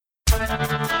This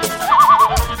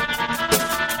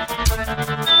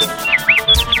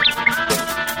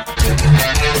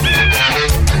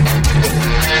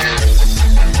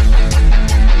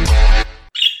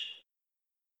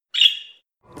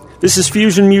is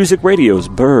Fusion Music Radio's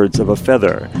Birds of a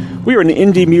Feather. We are an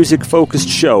indie music-focused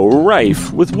show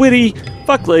rife with witty,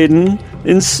 fuck-laden,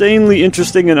 insanely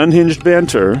interesting and unhinged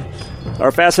banter.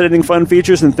 Our fascinating fun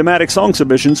features and thematic song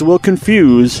submissions will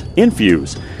confuse,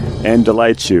 infuse, and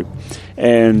delight you.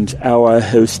 And our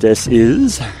hostess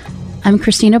is... I'm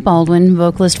Christina Baldwin,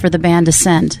 vocalist for the band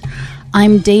Ascent.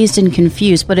 I'm dazed and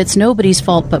confused, but it's nobody's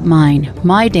fault but mine.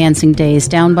 My dancing days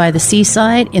down by the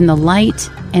seaside, in the light,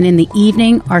 and in the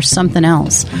evening are something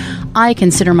else. I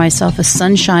consider myself a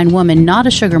sunshine woman, not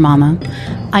a sugar mama.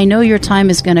 I know your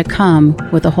time is going to come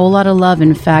with a whole lot of love,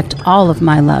 in fact, all of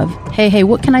my love. Hey,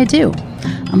 what can I do?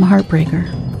 I'm a heartbreaker.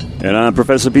 And I'm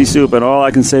Professor P. Soup, and all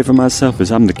I can say for myself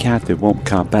is I'm the cat that won't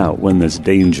cop out when there's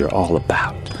danger all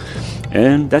about.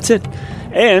 And that's it.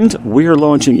 And we're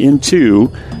launching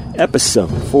into episode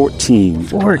 14.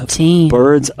 14.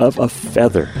 Birds of a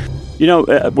Feather. You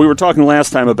know, we were talking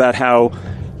last time about how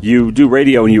you do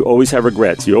radio and you always have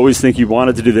regrets. You always think you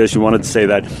wanted to do this, you wanted to say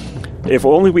that. If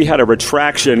only we had a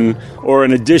retraction or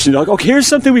an addition, like, okay, here's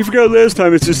something we forgot last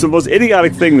time. It's just the most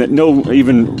idiotic thing that no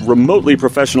even remotely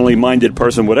professionally minded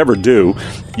person would ever do.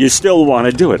 You still want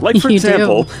to do it. Like, for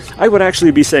example, I would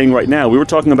actually be saying right now, we were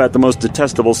talking about the most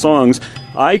detestable songs.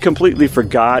 I completely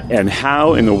forgot, and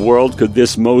how in the world could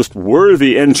this most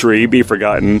worthy entry be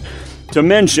forgotten, to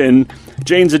mention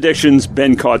Jane's Addiction's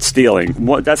Been Caught Stealing.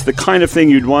 That's the kind of thing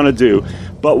you'd want to do.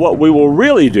 But what we will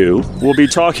really do, we'll be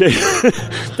talking...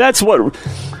 that's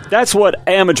what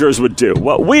amateurs would do.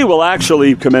 What we will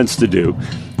actually commence to do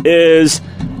is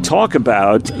talk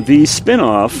about the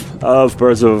spin-off of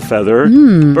Birds of a Feather,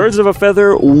 Birds of a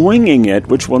Feather Winging It,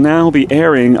 which will now be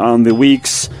airing on the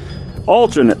weeks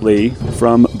alternately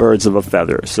from Birds of a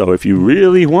Feather. So if you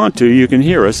really want to, you can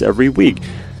hear us every week.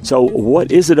 So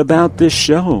what is it about this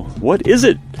show? What is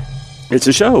it? It's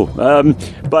a show.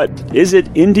 But is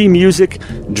it indie music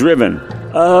driven?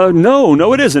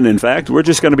 No, it isn't, in fact. We're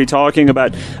just going to be talking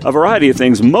about a variety of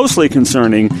things, mostly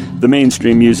concerning the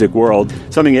mainstream music world,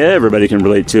 something everybody can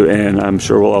relate to, and I'm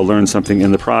sure we'll all learn something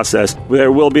in the process.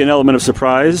 There will be an element of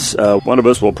surprise. One of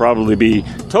us will probably be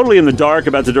totally in the dark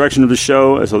about the direction of the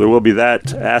show, so there will be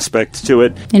that aspect to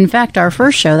it. In fact, our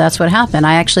first show, that's what happened.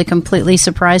 I actually completely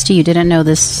surprised you. You didn't know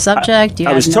this subject.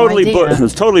 I was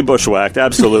totally bushwhacked,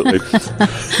 absolutely.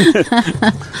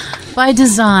 By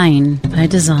design.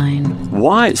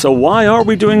 Why? So why are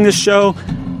we doing this show?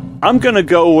 I'm going to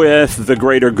go with the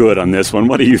greater good on this one.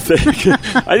 What do you think?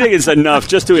 I think it's enough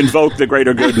just to invoke the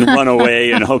greater good and run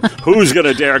away, and who's going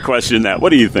to dare question that? What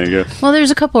do you think? Well,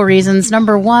 there's a couple of reasons.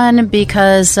 Number one,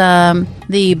 because the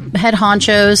head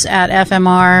honchos at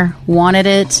FMR wanted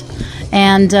it.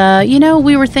 And,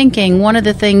 we were thinking one of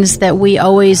the things that we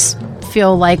always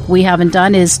feel like we haven't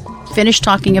done is finish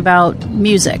talking about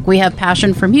music. We have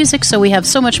passion for music, so we have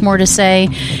so much more to say.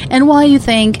 And while you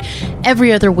think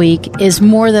every other week is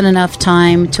more than enough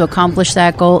time to accomplish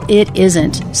that goal, it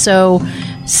isn't. So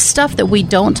stuff that we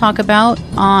don't talk about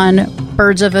on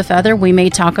Birds of a Feather, we may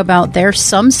talk about there.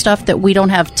 Some stuff that we don't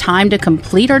have time to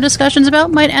complete our discussions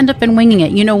about might end up in Winging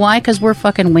It. You know why? Because we're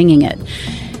fucking winging it.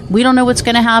 We don't know what's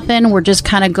going to happen. We're just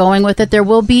kind of going with it. There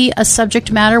will be a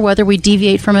subject matter, whether we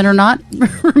deviate from it or not,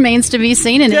 remains to be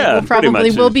seen, and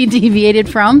it will be deviated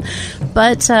from.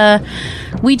 But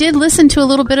we did listen to a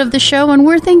little bit of the show, and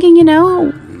we're thinking,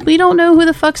 we don't know who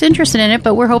the fuck's interested in it,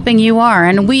 but we're hoping you are.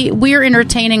 And we're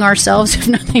entertaining ourselves, if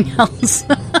nothing else.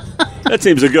 That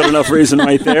seems a good enough reason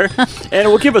right there. And it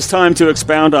will give us time to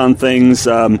expound on things.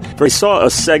 I saw a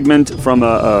segment from,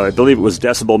 I believe it was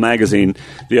Decibel Magazine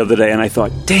the other day, and I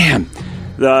thought, damn,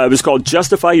 it was called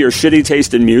Justify Your Shitty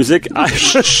Taste in Music.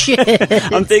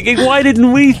 I'm thinking, why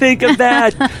didn't we think of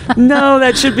that? No,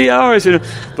 that should be ours.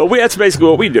 But that's basically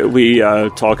what we do. We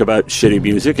talk about shitty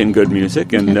music and good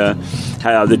music and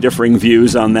have the differing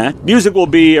views on that. Music will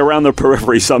be around the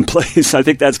periphery someplace. I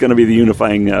think that's going to be the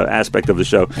unifying aspect of the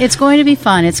show. It's going to be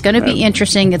fun. It's going to be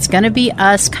interesting. It's going to be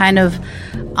us kind of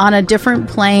on a different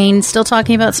plane, still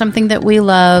talking about something that we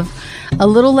love. A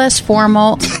little less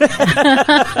formal.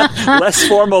 Less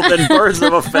formal than Birds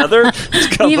of a Feather?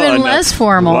 Even less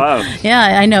formal. Wow.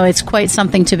 Yeah, I know. It's quite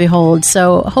something to behold.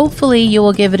 So hopefully you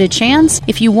will give it a chance.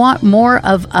 If you want more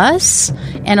of us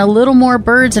and a little more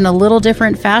birds in a little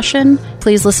different fashion,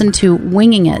 please listen to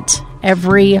Winging It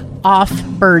every off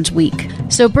Birds Week.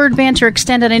 So Bird Banter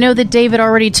Extended, I know that David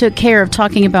already took care of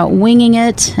talking about winging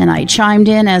it, and I chimed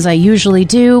in as I usually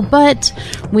do, but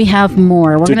we have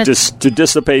more. We're to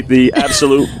dissipate the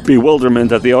absolute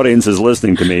bewilderment that the audience is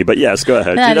listening to me. But yes, go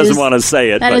ahead. She doesn't want to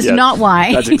say it. That is not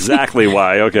why. That's exactly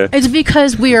why. Okay. It's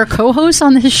because we are co-hosts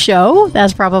on this show.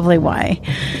 That's probably why.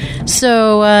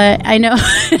 So I know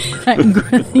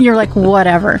you're like,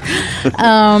 whatever.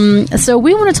 So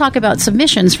we want to talk about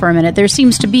submissions for a minute. There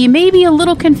seems to be maybe a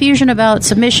little confusion about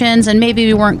submissions, and maybe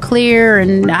we weren't clear,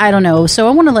 and I don't know. So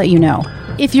I want to let you know.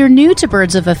 If you're new to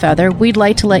Birds of a Feather, we'd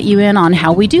like to let you in on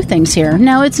how we do things here.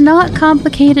 Now, it's not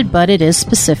complicated, but it is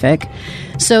specific.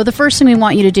 So the first thing we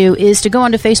want you to do is to go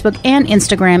onto Facebook and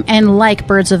Instagram and like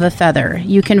Birds of a Feather.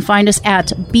 You can find us at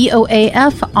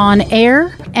BOAF on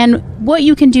air. And what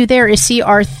you can do there is see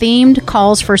our themed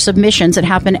calls for submissions that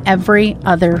happen every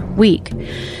other week.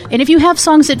 And if you have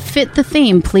songs that fit the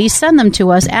theme, please send them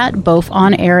to us at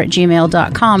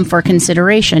bofonair@gmail.com for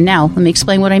consideration. Now, let me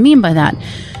explain what I mean by that.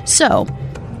 So,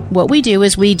 what we do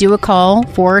is we do a call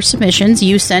for submissions.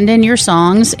 You send in your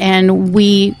songs, and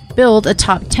we build a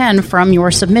top 10 from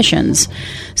your submissions.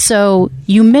 So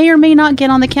you may or may not get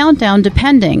on the countdown,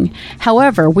 depending.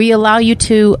 However, we allow you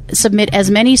to submit as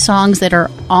many songs that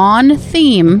are on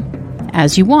theme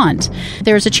as you want.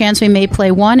 There's a chance we may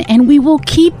play one, and we will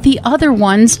keep the other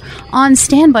ones on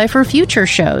standby for future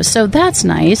shows. So that's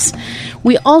nice.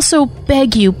 We also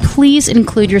beg you, please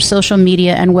include your social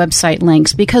media and website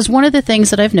links, because one of the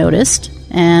things that I've noticed,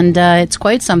 and it's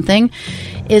quite something,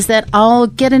 is that I'll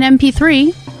get an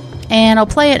MP3 and I'll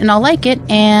play it and I'll like it,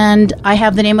 and I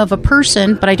have the name of a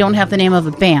person, but I don't have the name of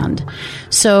a band.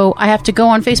 So I have to go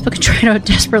on Facebook and try to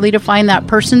desperately to find that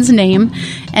person's name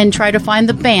and try to find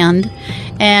the band.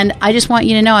 And I just want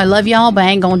you to know I love y'all, but I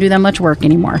ain't going to do that much work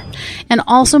anymore. And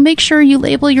also make sure you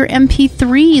label your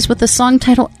MP3s with the song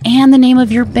title and the name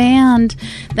of your band.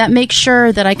 That makes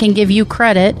sure that I can give you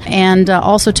credit and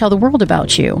also tell the world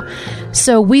about you.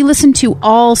 So we listen to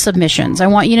all submissions. I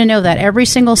want you to know that every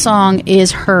single song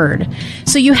is heard.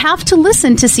 So you have to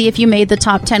listen to see if you made the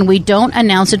top 10. We don't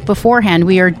announce it beforehand.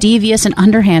 We are devious and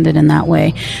underhanded in that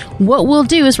way. What we'll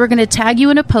do is we're going to tag you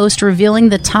in a post revealing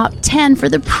the top 10 for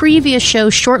the previous show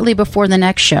shortly before the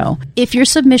next show. If your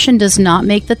submission does not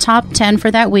make the top 10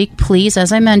 for that week, please,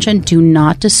 as I mentioned, do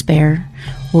not despair.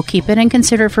 We'll keep it and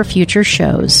consider it for future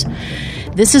shows.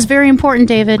 This is very important,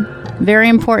 David. Very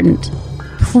important.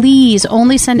 Please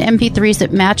only send MP3s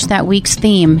that match that week's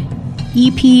theme.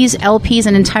 EPs, LPs,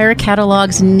 and entire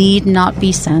catalogs need not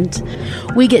be sent.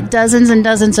 We get dozens and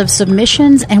dozens of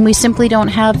submissions, and we simply don't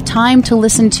have time to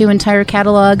listen to entire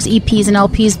catalogs, EPs, and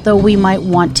LPs, though we might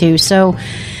want to. So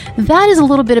that is a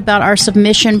little bit about our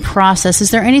submission process.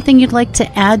 Is there anything you'd like to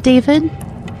add, David?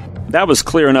 That was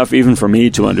clear enough even for me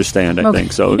to understand, I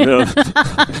think. So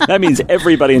that means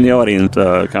everybody in the audience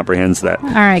comprehends that. All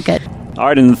right, good. All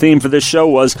right, and the theme for this show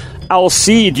was I'll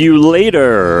See You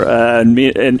Later.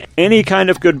 And any kind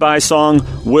of goodbye song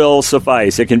will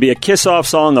suffice. It can be a kiss-off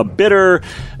song, a bitter,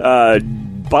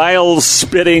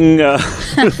 bile-spitting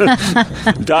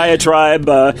diatribe,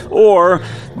 or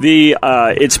the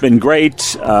it's been great,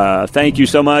 thank you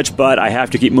so much, but I have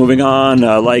to keep moving on,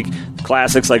 like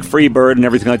classics like Freebird and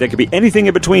everything like that. Could be anything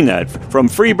in between that. From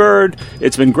Freebird,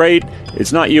 it's been great,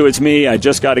 it's not you, it's me, I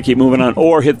just got to keep moving on,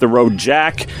 or Hit the Road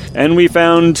Jack. And we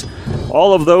found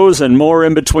all of those and more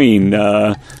in between.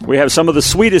 We have some of the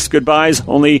sweetest goodbyes,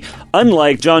 only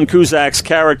unlike John Cusack's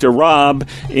character Rob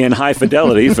in High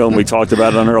Fidelity, film we talked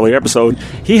about on an earlier episode,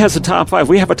 he has a top 5.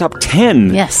 We have a top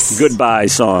 10 goodbye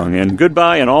song. And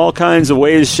goodbye in all kinds of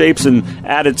ways, shapes, and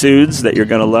attitudes that you're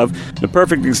going to love. The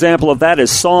perfect example of that is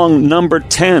song number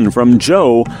 10 from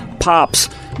Joe Pops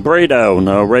Brado.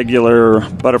 Now, regular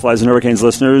Butterflies and Hurricanes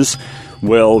listeners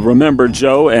will remember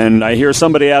Joe, and I hear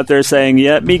somebody out there saying,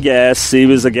 "Let me guess, he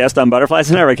was a guest on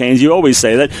Butterflies and Hurricanes." You always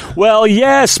say that. Well,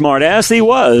 yes, smartass, he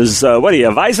was. What are you,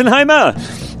 Weisenheimer?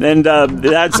 And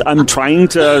I'm trying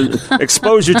to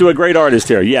expose you to a great artist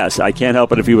here. Yes, I can't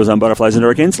help it if he was on Butterflies and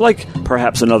Hurricanes, like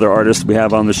perhaps another artist we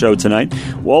have on the show tonight.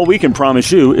 All we can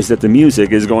promise you is that the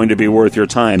music is going to be worth your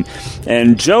time.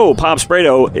 And Joe Pops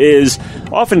Brado is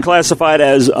often classified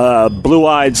as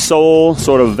blue-eyed soul,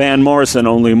 sort of Van Morrison,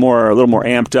 only a little more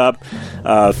amped up.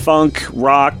 Funk,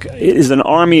 rock. It is an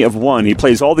army of one. He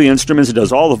plays all the instruments. He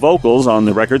does all the vocals on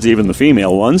the records, even the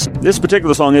female ones. This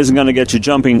particular song isn't going to get you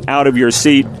jumping out of your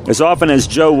seat as often as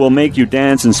Joe will make you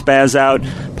dance and spaz out,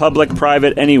 public,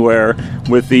 private, anywhere,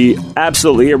 with the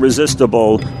absolutely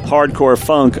irresistible hardcore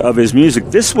funk of his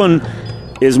music. This one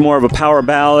is more of a power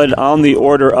ballad on the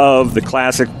order of the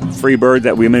classic Freebird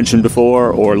that we mentioned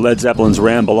before, or Led Zeppelin's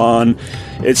Ramble On.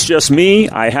 It's just me.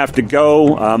 I have to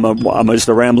go. I'm just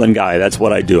a rambling guy. That's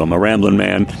what I do. I'm a rambling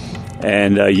man.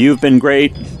 And you've been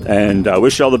great, and I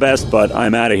wish you all the best, but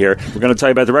I'm out of here. We're going to tell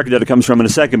you about the record that it comes from in a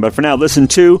second, but for now, listen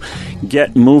to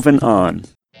Get Moving On.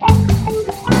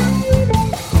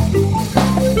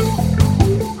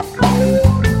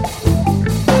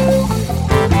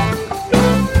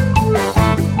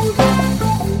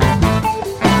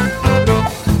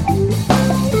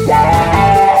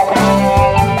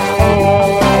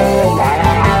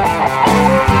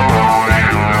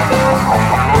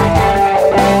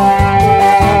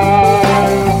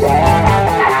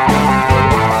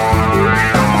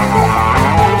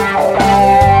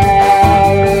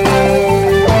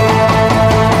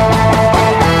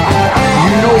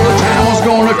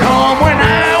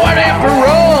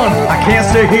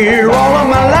 Here all of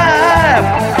my life,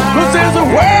 'cause there's a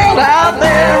world out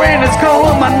there and it's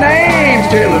calling my name,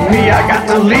 telling me I got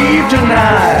to leave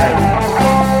tonight.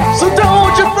 So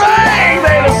don't you think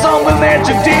that it's something that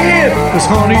you did, 'cause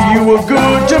honey, you were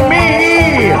good to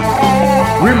me.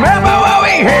 Remember where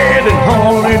we headed,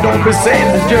 honey, don't be saying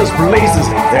it's just places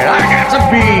that I got to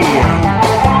be.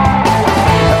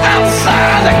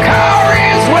 Outside the car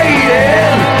is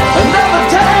waiting, another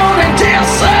town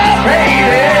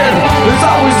anticipated. There's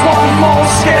always one more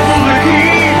schedule to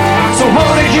keep, so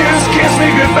honey, just kiss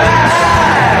me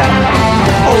goodbye.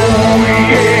 Oh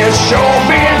yeah, it's sure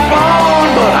been fun,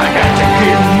 but I got to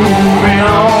get moving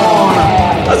on.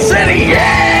 I said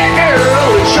yeah,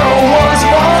 girl, it sure was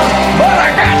fun, but I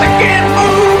got to get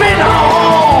moving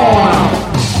on.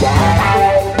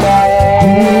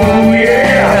 Ooh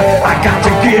yeah, I got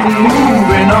to get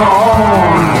moving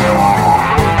on.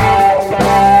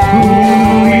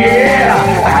 Ooh yeah,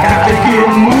 I got to get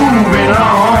moving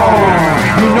on.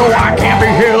 You know I can't be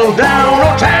held down,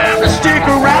 no time to stick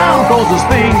around, 'cause there's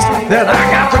things that I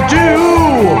got to do,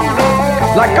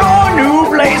 like all new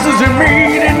places and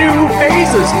meeting new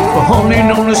faces, but honey,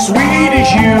 none as sweet as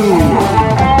you.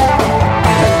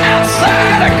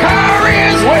 Outside a car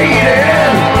is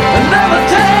waiting, another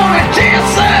town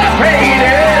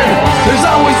anticipated. There's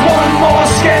always one more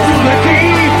schedule to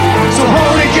keep, so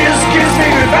honey, just kiss me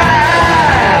goodbye.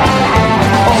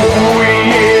 Oh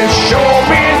yeah, it's sure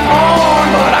been fun,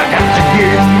 but I got to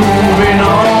get moving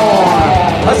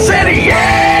on. I said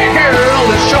yeah, girl,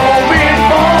 it's sure been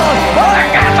fun, but I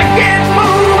got to get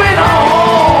moving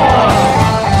on.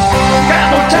 Got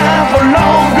no time for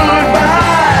long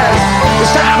goodbyes,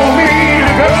 it's time for me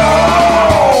to go.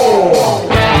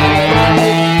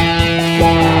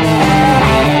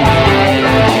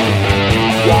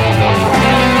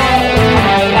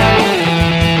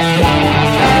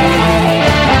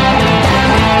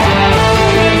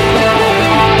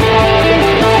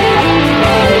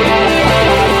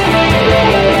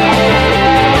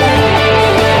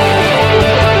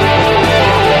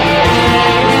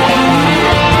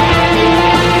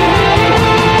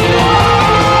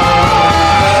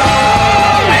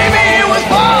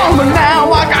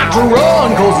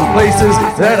 Places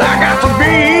that I got to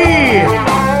be.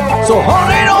 So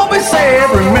honey, don't be sad,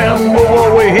 remember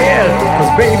where we had, 'cause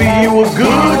baby, you were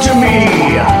good to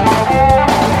me.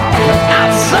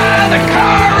 Outside the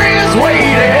car is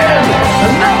waiting,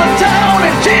 another town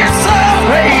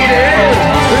anticipated.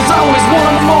 There's always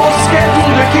one more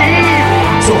schedule to keep,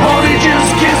 so honey, just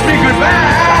kiss me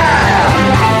goodbye.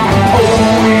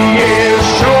 Oh yeah,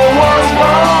 sure was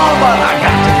fun, but I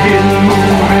got to get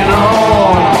moving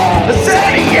on. I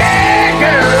said yeah,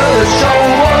 girl, it sure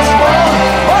was fun,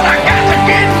 but I got to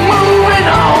get moving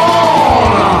on.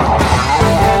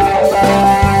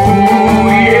 Ooh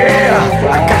yeah,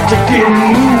 I got to get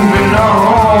moving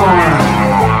on.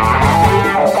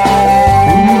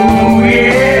 Ooh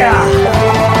yeah.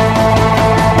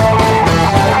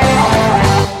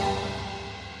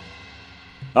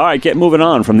 All right, Get Moving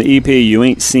On from the EP You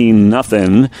Ain't Seen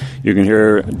Nothing. You can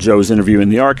hear Joe's interview in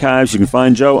the archives. You can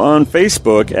find Joe on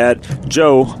Facebook at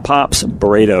Joe Pops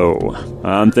Brado.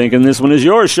 I'm thinking this one is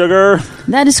yours, Sugar.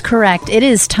 That is correct. It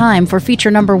is time for feature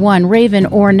number 1, Raven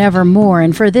or Nevermore.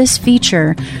 And for this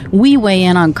feature, we weigh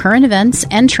in on current events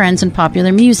and trends in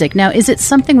popular music. Now, is it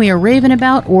something we are raving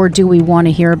about, or do we want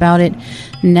to hear about it?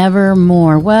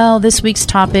 Nevermore. Well, this week's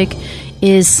topic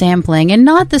is sampling, and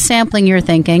not the sampling you're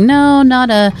thinking. No,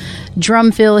 not a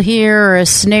drum fill here or a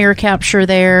snare capture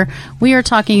there. We are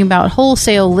talking about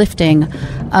wholesale lifting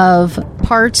of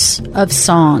parts of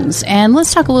songs. And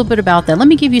let's talk a little bit about that. Let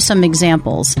me give you some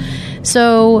examples.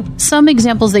 So some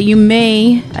examples that you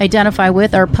may identify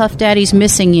with are Puff Daddy's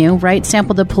Missing You, right?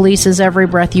 Sampled The Police's Every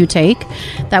Breath You Take.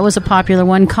 That was a popular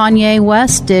one. Kanye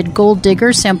West did Gold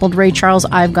Digger, sampled Ray Charles'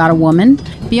 I've Got a Woman.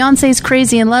 Beyonce's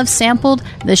Crazy in Love sampled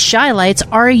The Shy-Lights'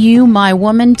 Are You My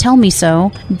Woman? Tell Me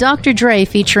So. Dr. Dre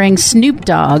featuring Snoop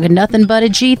Dogg, Nothing But a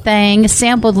G-Thang,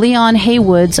 sampled Leon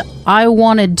Haywood's I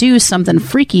Wanna Do Something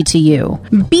Freaky to You.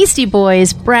 Beastie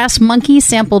Boys' Brass Monkey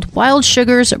sampled Wild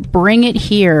Sugar's Bring It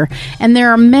Here. And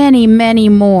there are many, many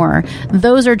more.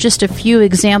 Those are just a few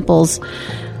examples.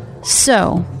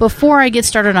 So, before I get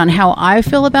started on how I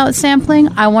feel about sampling,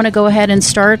 I want to go ahead and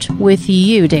start with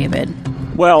you, David.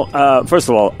 Well, first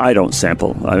of all, I don't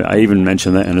sample. I even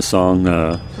mentioned that in a song,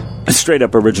 a straight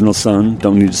up original song.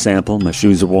 Don't need to sample. My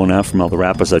shoes are worn out from all the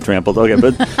rappers I trampled. Okay,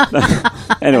 but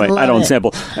anyway, I don't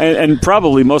sample. And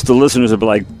probably most of the listeners will be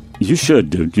like, you should,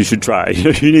 dude. You should try.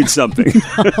 You need something.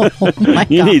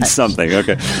 You need something.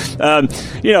 Okay.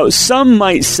 Some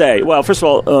might say, well, first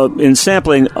of all, in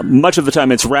sampling, much of the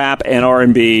time it's rap and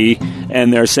R&B,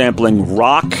 and they're sampling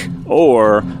rock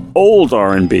or old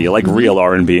R&B, like real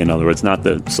R&B, in other words, not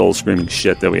the soul-screaming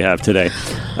shit that we have today.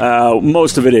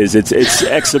 Most of it is. It's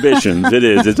exhibitions. It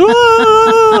is. It's,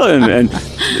 and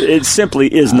it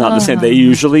simply is not the same. They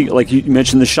usually, like you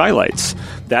mentioned, the Shy-Lights.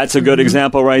 That's a good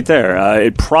example right there.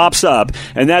 It props up,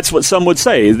 and that's what some would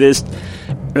say, this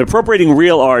appropriating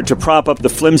real art to prop up the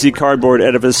flimsy cardboard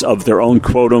edifice of their own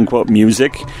quote-unquote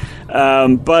music.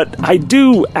 But I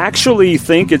do actually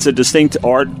think it's a distinct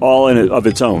art all of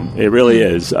its own. It really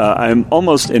is. I'm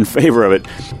almost in favor of it.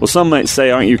 Well, some might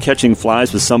say, aren't you catching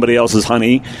flies with somebody else's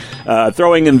honey?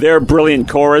 Throwing in their brilliant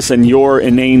chorus and your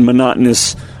inane,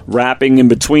 monotonous rapping in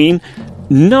between?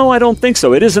 No, I don't think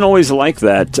so. It isn't always like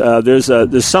that.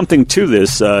 There's something to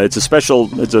this. It's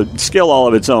a skill all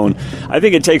of its own. I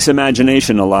think it takes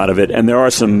imagination, a lot of it, and there are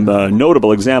some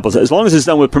notable examples. As long as it's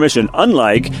done with permission,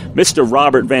 unlike Mr.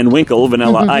 Robert Van Winkle,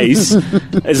 Vanilla Ice,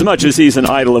 as much as he's an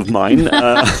idol of mine,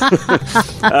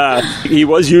 he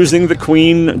was using the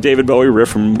Queen David Bowie riff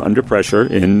from Under Pressure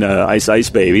in Ice Ice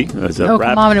Baby. As a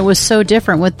rap. Come on, it was so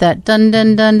different with that dun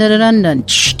dun dun dun dun dun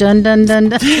dun dun dun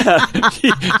dun.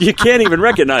 You can't even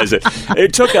recognize it.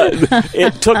 It took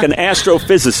an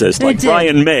astrophysicist like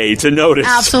Brian May to notice.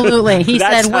 Absolutely. He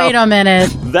said, wait a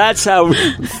minute. That's how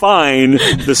fine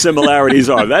the similarities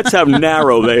are. That's how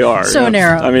narrow they are. So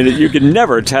narrow. I mean, you could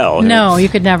never tell. No, you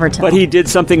could never tell. But he did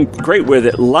something great with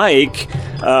it, like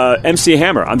MC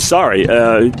Hammer. I'm sorry.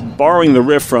 Borrowing the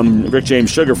riff from Rick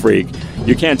James' Sugar Freak,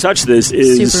 You Can't Touch This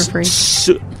is... Super Freak.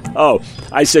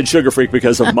 I said Sugar Freak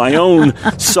because of my own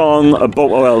song,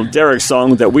 Derek's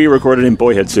song that we recorded in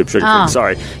Boyhead Soup, Sugar Freak.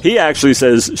 Sorry. He actually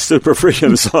says Super Freak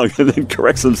in the song and then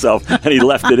corrects himself, and he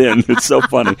left it in. It's so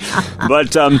funny.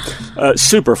 But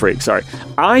Super Freak, sorry.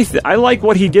 I like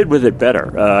what he did with it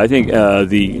better. I think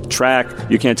the track,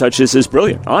 You Can't Touch This, is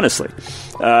brilliant, honestly.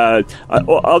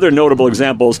 Other notable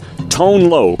examples, Tone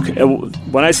Loc.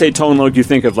 When I say Tone Loc, you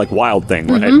think of like Wild Thing,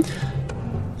 right? Mm-hmm.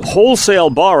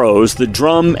 Wholesale borrows the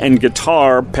drum and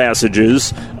guitar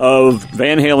passages of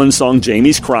Van Halen's song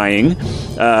 "Jamie's Crying."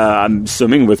 I'm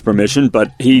assuming with permission,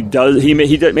 but he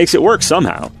makes it work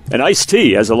somehow. And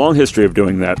Ice-T has a long history of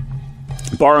doing that,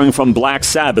 borrowing from Black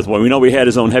Sabbath. Well, we know he had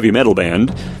his own heavy metal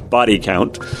band, Body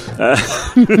Count.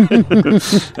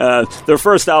 Their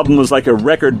first album was like a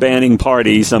record-banning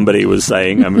party, somebody was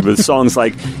saying. I mean, with songs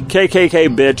like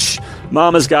KKK Bitch,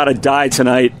 Mama's Gotta Die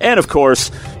Tonight, and of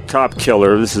course, Cop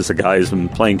Killer. This is a guy who's been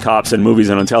playing cops in movies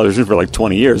and on television for like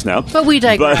 20 years now. But we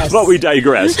digress. But we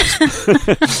digress.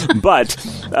 But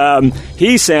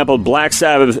he sampled Black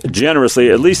Sabbath generously,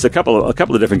 at least a couple of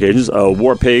different occasions,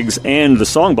 War Pigs and the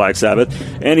song Black Sabbath,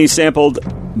 and he sampled...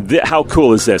 how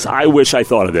cool is this? I wish I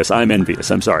thought of this. I'm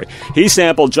envious. I'm sorry. He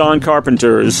sampled John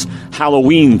Carpenter's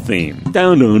Halloween theme.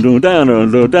 Down, down, down, down,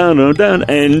 down, down, down, down,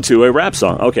 into a rap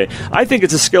song. Okay. I think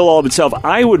it's a skill all of itself.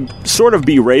 I would sort of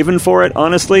be Raven for it,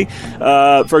 honestly.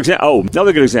 For example,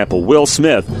 another good example, Will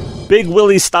Smith. Big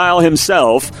Willie Style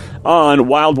himself on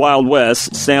Wild Wild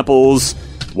West samples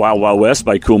Wild Wild West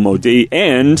by Kool Moe Dee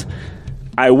and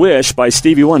I Wish by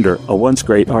Stevie Wonder, a once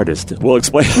great artist. We'll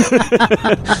explain.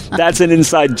 That's an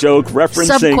inside joke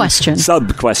referencing...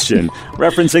 Sub-question.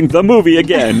 Referencing the movie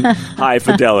again, High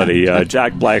Fidelity.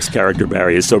 Jack Black's character,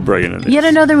 Barry, is so brilliant in it. Yet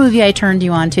another movie I turned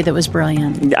you on to that was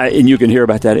brilliant. And you can hear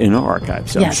about that in our archive.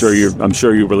 So yes. I'm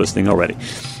sure you were listening already.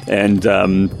 And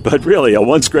but really, a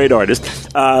once great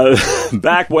artist.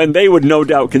 Back when they would no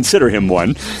doubt consider him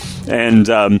one. And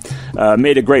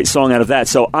made a great song out of that.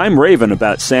 So I'm raving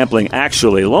about sampling,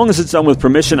 actually. As long as it's done with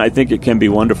permission, I think it can be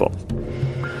wonderful.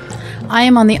 I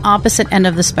am on the opposite end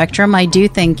of the spectrum. I do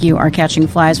think you are catching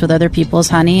flies with other people's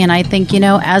honey. And I think,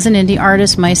 as an indie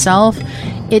artist myself,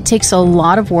 it takes a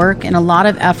lot of work and a lot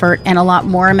of effort and a lot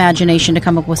more imagination to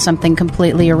come up with something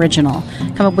completely original.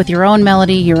 Come up with your own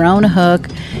melody, your own hook,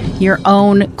 your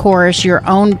own chorus, your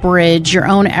own bridge, your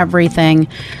own everything.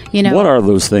 What are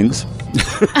those things?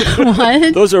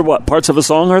 What? Those are what? Parts of a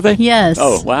song, are they? Yes.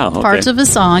 Oh, wow. Okay. Parts of a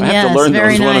song, I have yes. to learn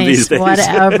Very those nice. one of these days.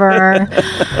 Whatever.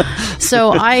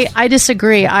 So I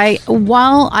disagree.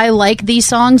 While I like these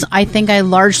songs, I think I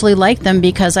largely like them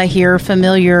because I hear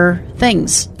familiar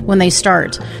things when they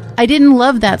start. I didn't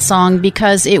love that song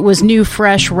because it was new,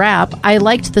 fresh rap. I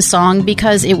liked the song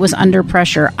because it was Under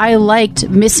Pressure. I liked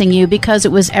Missing You because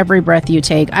it was Every Breath You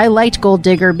Take. I liked Gold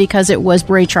Digger because it was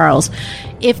Ray Charles.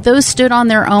 If those stood on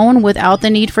their own without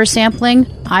the need for sampling,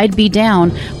 I'd be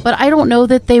down. But I don't know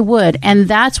that they would. And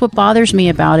that's what bothers me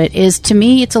about it is, to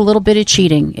me, it's a little bit of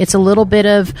cheating. It's a little bit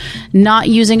of not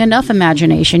using enough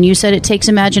imagination. You said it takes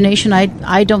imagination.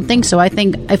 I don't think so. I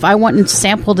think if I went and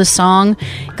sampled a song,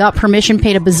 got permission,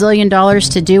 paid $1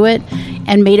 bazillion to do it,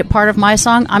 and made it part of my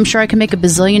song, I'm sure I can make $1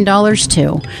 bazillion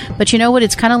too. But you know what?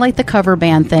 It's kind of like the cover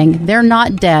band thing. They're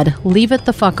not dead. Leave it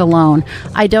the fuck alone.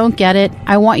 I don't get it.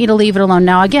 I want you to leave it alone.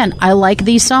 Now, again, I like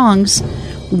these songs.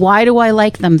 Why do I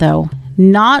like them, though?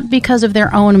 Not because of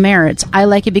their own merits. I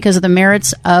like it because of the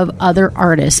merits of other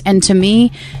artists. And to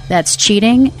me, that's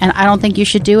cheating, and I don't think you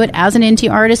should do it as an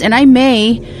indie artist. And I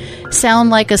may sound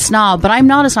like a snob, but I'm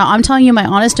not a snob. I'm telling you my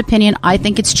honest opinion. I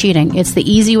think it's cheating. It's the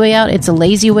easy way out. It's a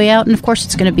lazy way out. And of course,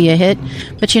 it's going to be a hit.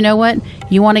 But you know what?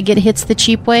 You want to get hits the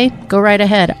cheap way? Go right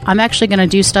ahead. I'm actually going to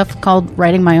do stuff called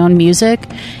writing my own music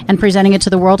and presenting it to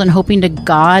the world and hoping to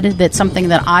God that something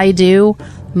that I do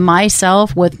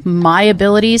myself with my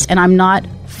abilities, and I'm not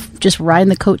just riding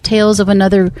the coattails of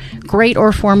another great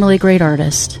or formerly great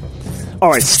artist. All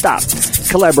right, stop.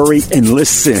 Collaborate and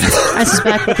listen. I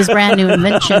suspect with his brand new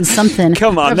invention, something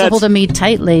Come on, grabs a hold of me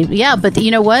tightly. Yeah, but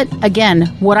you know what? Again,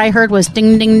 what I heard was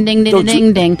ding, ding, ding, ding,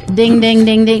 ding, ding, ding, ding,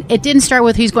 ding, ding. It didn't start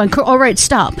with he's going, all right,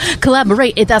 stop,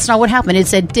 collaborate. That's not what happened. It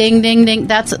said ding, ding, ding.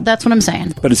 That's what I'm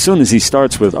saying. But as soon as he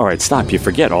starts with, all right, stop, you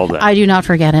forget all that. I do not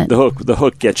forget it. The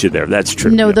hook gets you there. That's true.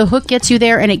 No, yeah. The hook gets you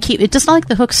there, and it's just not like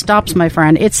the hook stops, my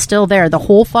friend. It's still there. The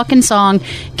whole fucking song,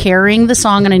 carrying the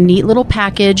song in a neat little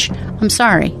package. I'm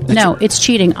sorry. No, it's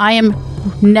cheating. I am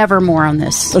never more on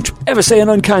this. Don't you ever say an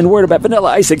unkind word about Vanilla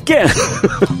Ice again.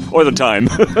 Or the time.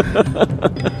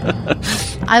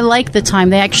 I like the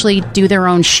time. They actually do their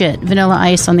own shit. Vanilla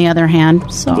Ice, on the other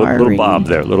hand, sorry. Little Bob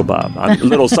there. Little Bob.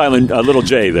 Little silent, little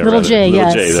J there. Little rather. J, Little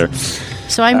yes. J there.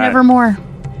 So I'm never more.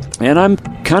 And I'm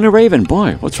kind of Raven.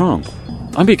 Boy, what's wrong?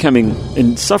 I'm becoming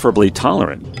insufferably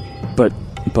tolerant. But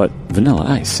Vanilla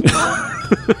Ice.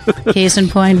 Case in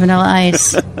point, Vanilla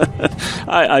Ice.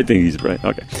 I think he's right.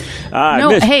 Okay.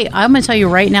 Hey, I'm going to tell you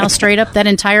right now, straight up, that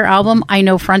entire album, I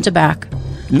know front to back.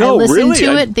 No, I listened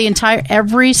really? to it,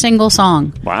 every single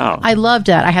song. Wow. I loved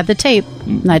that. I had the tape,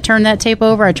 and I turned that tape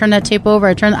over,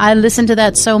 I listened to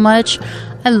that so much.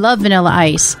 I love Vanilla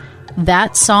Ice.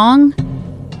 That song,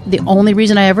 the only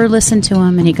reason I ever listened to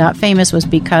him and he got famous was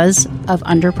because of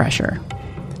Under Pressure.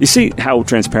 You see how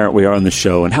transparent we are on the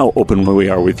show and how open we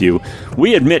are with you.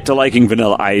 We admit to liking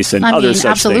Vanilla Ice and other such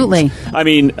absolutely. things. I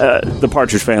mean, the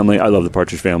Partridge Family. I love the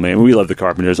Partridge Family, and we love the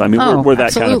Carpenters. I mean, we're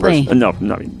that absolutely. kind of person.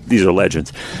 No, these are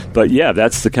legends. But yeah,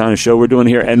 that's the kind of show we're doing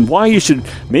here, and why you should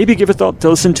maybe give a thought to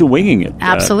listen to Winging It.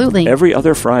 Absolutely. Every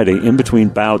other Friday in between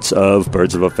bouts of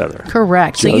Birds of a Feather.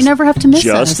 Correct. So you never have to miss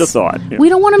us. Just a thought. Yeah. We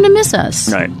don't want him to miss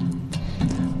us. Right.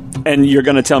 And you're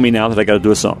going to tell me now that I got to do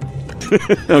a song.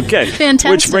 Okay.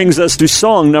 Fantastic. Which brings us to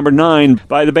song number 9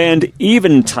 by the band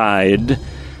Eventide.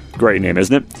 Great name,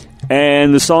 isn't it?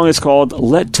 And the song is called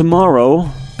Let Tomorrow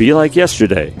Be Like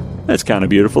Yesterday. That's kind of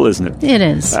beautiful, isn't it? It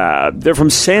is. They're from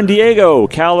San Diego,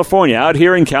 California, out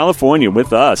here in California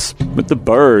with us, with the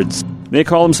Birds. They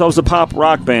call themselves a pop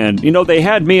rock band. You know, they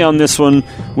had me on this one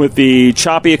with the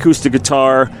choppy acoustic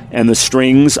guitar and the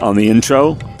strings on the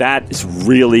intro. That is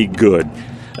really good.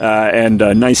 And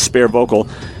a nice spare vocal,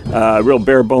 real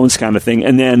bare bones kind of thing.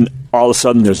 And then all of a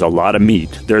sudden there's a lot of meat.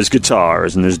 There's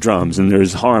guitars and there's drums and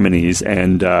there's harmonies,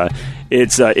 and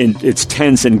it's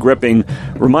tense and gripping.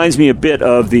 Reminds me a bit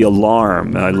of The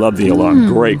Alarm. I love The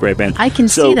Alarm. Great band. I can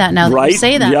see that now that you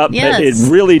say that. Yep, yes.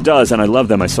 it really does, and I love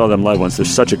them. I saw them live once. They're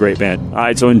such a great band. All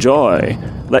right, so enjoy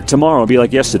Let Tomorrow Be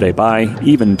Like Yesterday by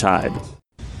Eventide.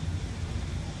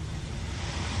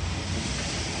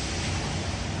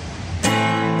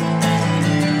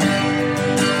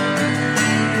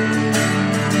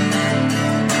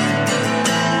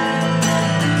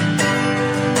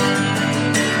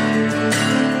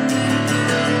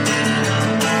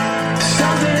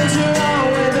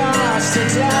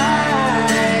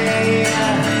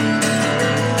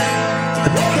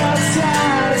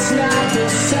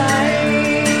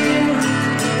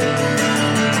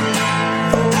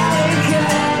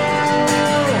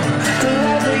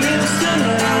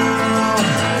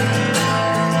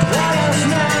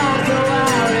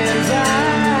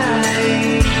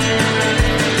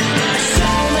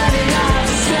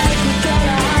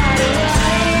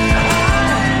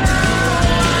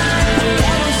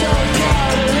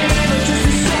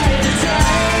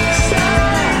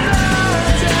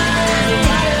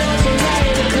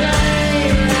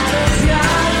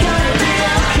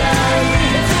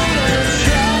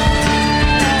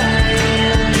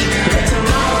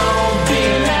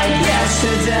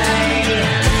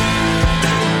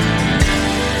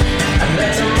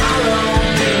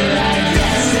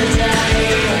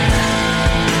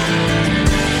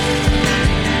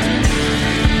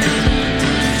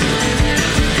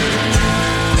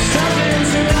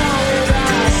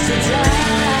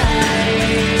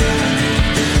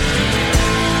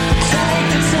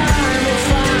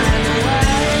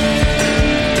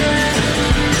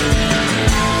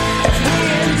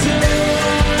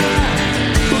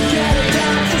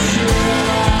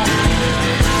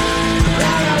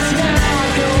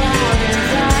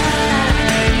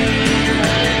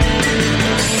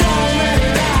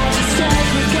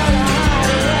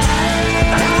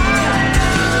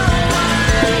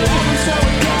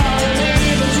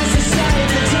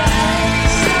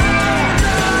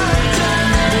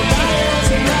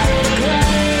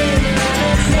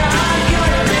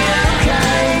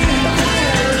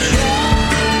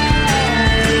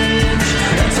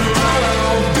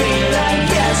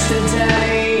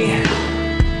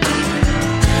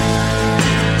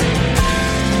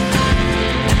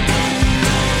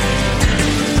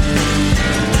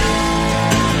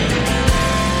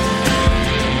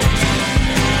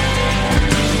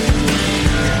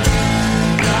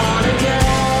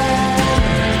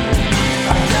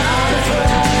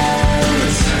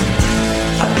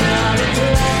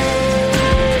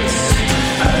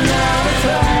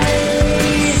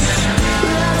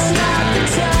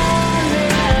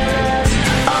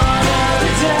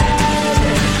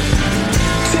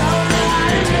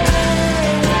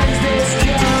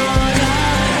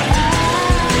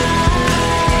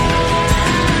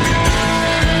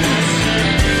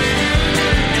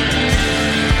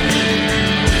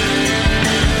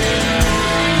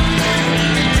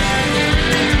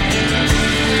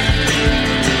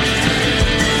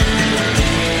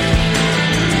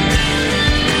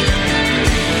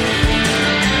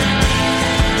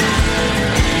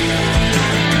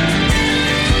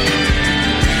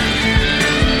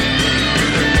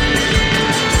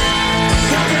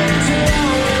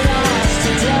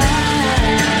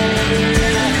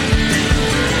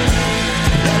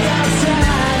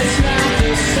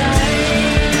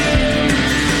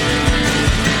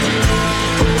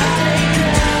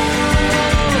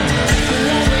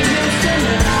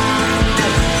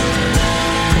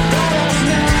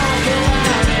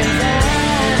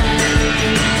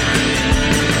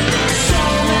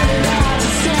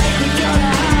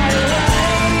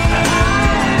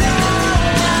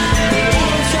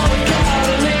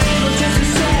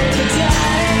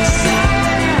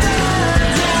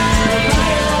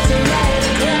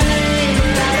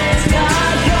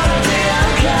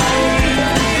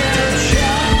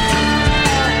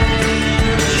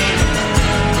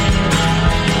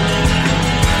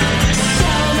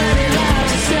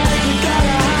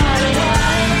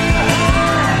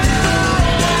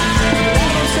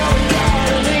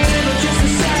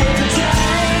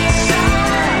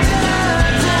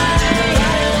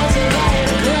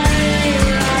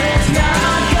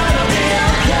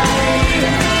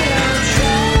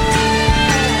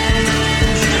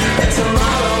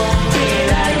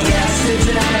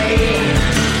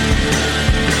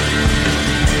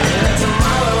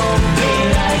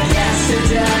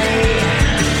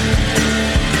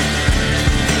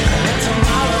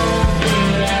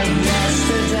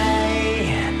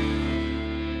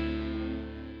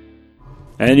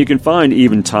 And you can find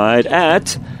Eventide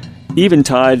at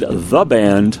Eventide The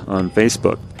Band on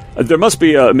Facebook. There must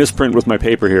be a misprint with my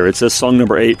paper here. It says song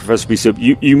number 8, Professor Pea Soup.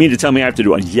 You mean to tell me I have to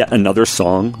do yet another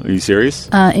song? Are you serious?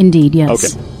 Indeed,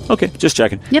 yes. Okay, just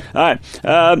checking. Yep. All right,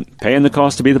 paying the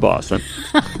cost to be the boss. Right?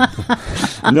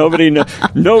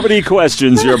 Nobody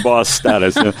questions your boss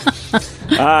status. All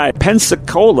right,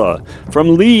 Pensacola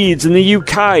from Leeds in the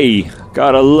UK.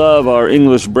 Gotta love our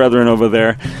English brethren over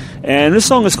there. And this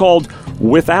song is called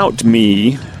Without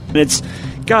Me. And it's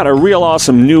got a real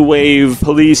awesome new wave,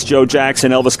 Police, Joe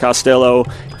Jackson, Elvis Costello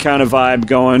kind of vibe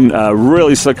going,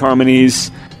 really slick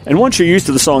harmonies. And once you're used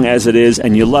to the song as it is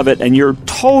and you love it and you're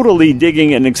totally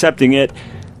digging and accepting it,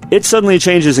 it suddenly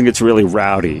changes and gets really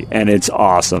rowdy, and it's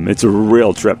awesome. It's a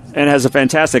real trip. And it has a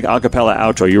fantastic a cappella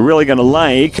outro. You're really going to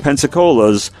like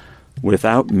Pensacola's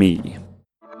Without Me.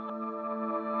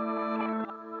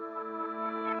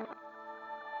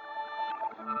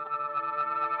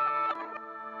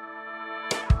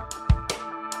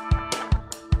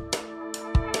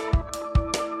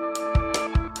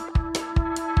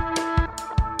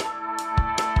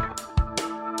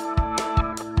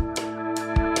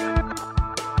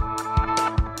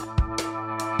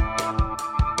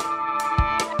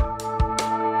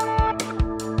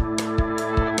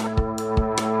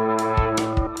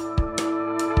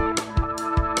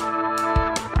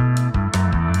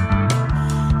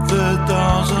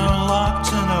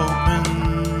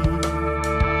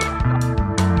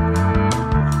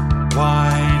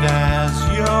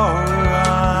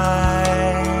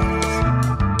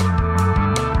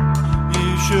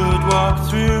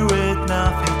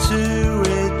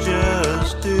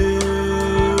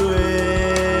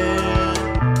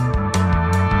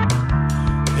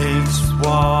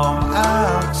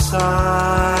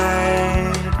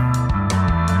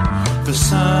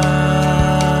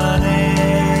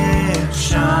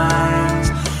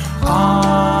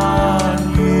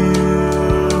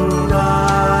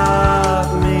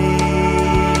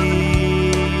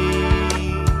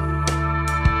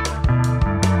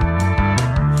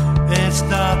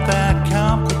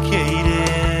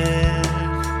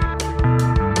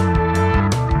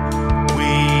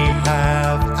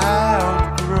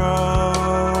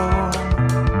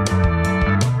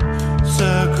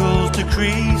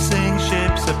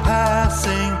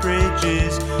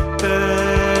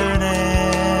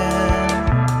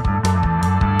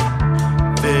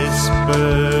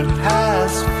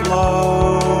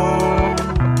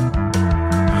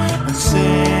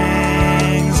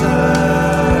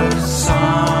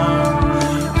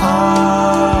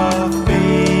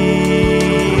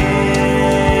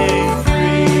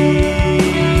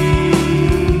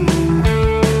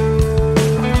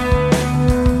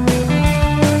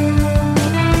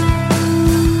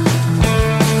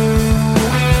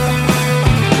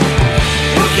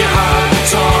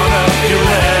 Torn up your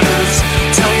letters,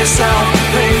 tell yourself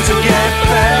things to get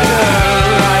better.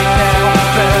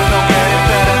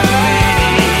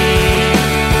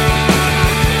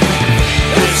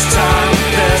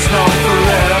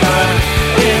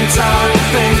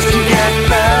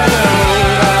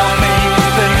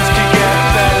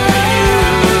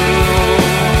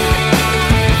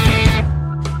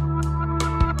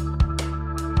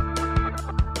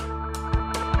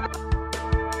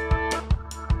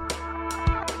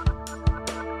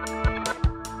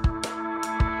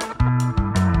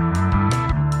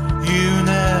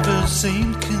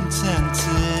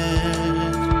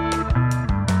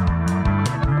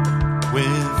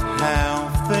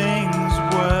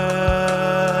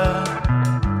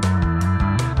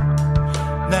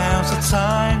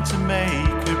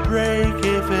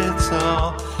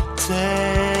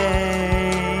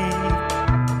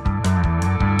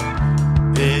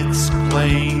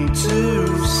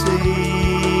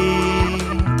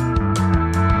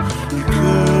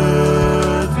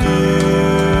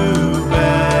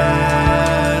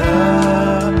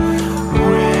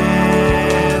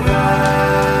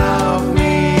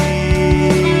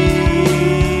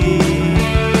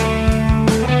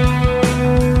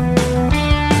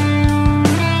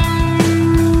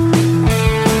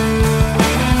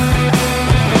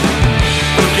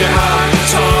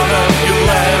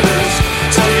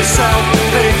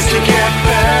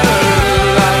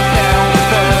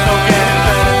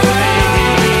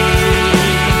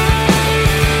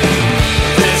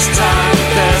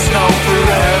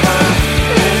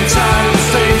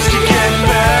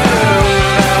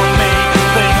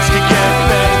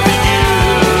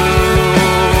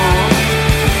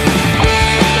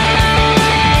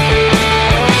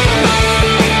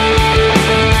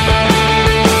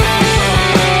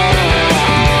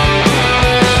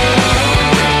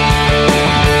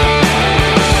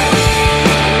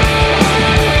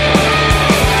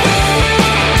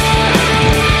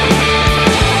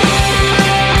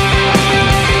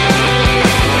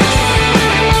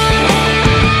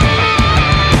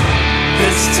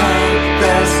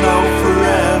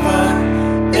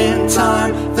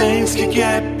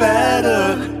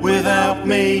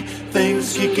 me,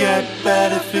 things could get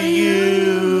better for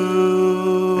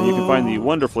you. And you can find the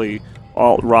wonderfully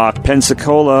alt-rock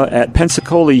Pensacola at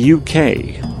Pensacola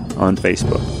UK on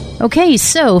Facebook. Okay,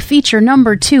 so feature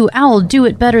number 2, I'll Do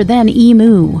It Better Than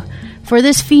Emu. For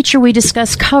this feature, we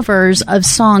discuss covers of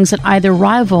songs that either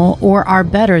rival or are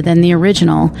better than the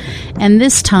original. And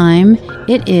this time,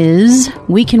 it is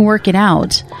We Can Work It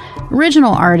Out.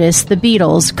 Original artist, The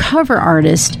Beatles. Cover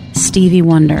artist, Stevie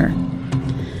Wonder.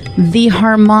 The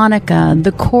harmonica,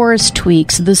 the chorus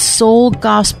tweaks, the soul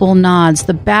gospel nods,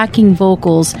 the backing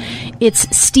vocals.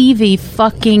 It's Stevie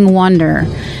fucking Wonder.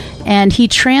 And he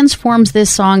transforms this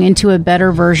song into a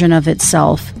better version of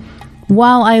itself.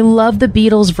 While I love the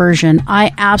Beatles version,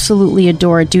 I absolutely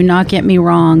adore it. Do not get me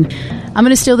wrong. I'm going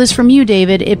to steal this from you,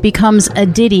 David. It becomes a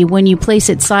ditty when you place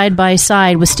it side by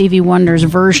side with Stevie Wonder's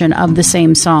version of the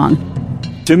same song.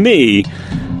 To me,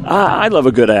 I love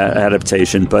a good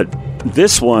adaptation, but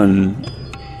this one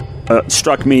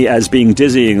struck me as being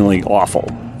dizzyingly awful.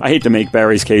 I hate to make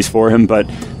Barry's case for him, but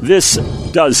this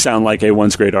does sound like a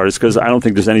once great artist, because I don't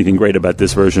think there's anything great about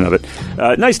this version of it.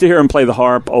 Nice to hear him play the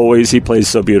harp, always. He plays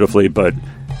so beautifully, but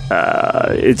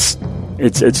it's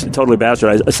totally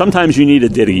bastardized. Sometimes you need a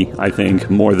ditty, I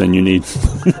think, more than you need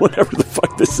whatever the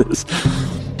fuck this is.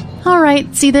 All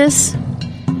right, see this?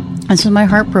 This is my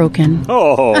heart broken.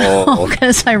 Oh.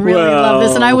 Because I really love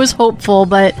this, and I was hopeful,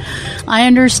 but I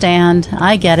understand.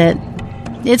 I get it.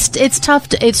 It's tough.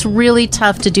 It's really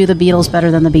tough to do the Beatles better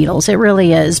than the Beatles. It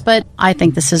really is. But I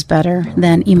think this is better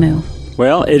than Emu.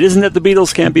 Well, it isn't that the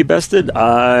Beatles can't be bested.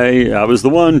 I was the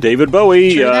one, David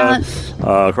Bowie,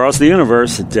 across the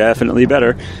universe, definitely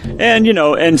better. And, you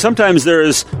know, and sometimes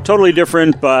there's totally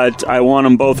different, but I want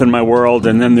them both in my world.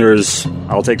 And then there's,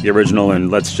 I'll take the original and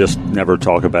let's just never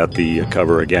talk about the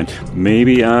cover again.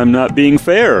 Maybe I'm not being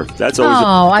fair. That's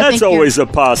always a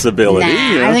possibility.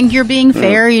 Nah, I think you're being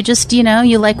fair. You just,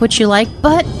 you like what you like.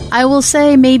 But I will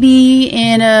say maybe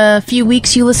in a few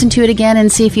weeks you listen to it again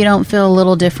and see if you don't feel a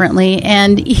little differently.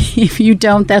 And if you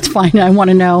don't, that's fine. I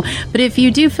want to know. But if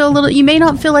you do feel a little, you may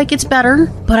not feel like it's better,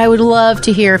 but I would love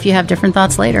to hear if you have different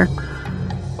thoughts later.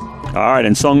 All right,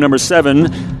 and song number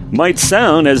 7 might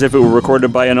sound as if it were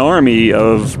recorded by an army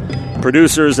of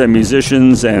producers and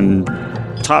musicians and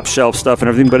top shelf stuff and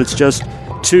everything, but it's just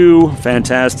 2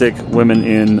 fantastic women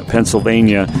in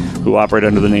Pennsylvania who operate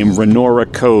under the name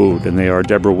Renora Code, and they are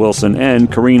Deborah Wilson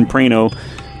and Corrine Prano.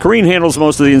 Corrine handles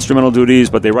most of the instrumental duties,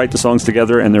 but they write the songs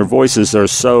together, and their voices are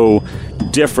so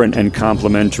different and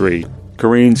complementary.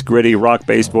 Corrine's gritty,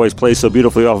 rock-based voice plays so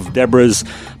beautifully off of Deborah's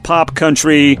pop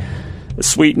country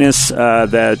sweetness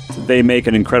that they make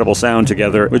an incredible sound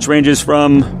together, which ranges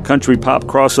from country pop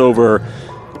crossover,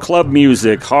 club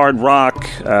music, hard rock,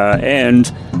 and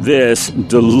this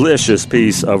delicious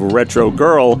piece of retro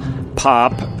girl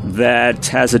pop that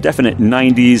has a definite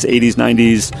 90s, 80s,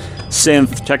 90s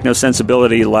synth techno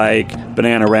sensibility like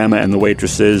Bananarama and the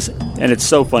Waitresses. And it's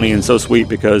so funny and so sweet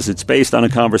because it's based on a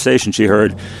conversation she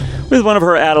heard with one of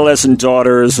her adolescent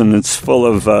daughters, and it's full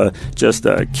of just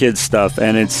kid stuff,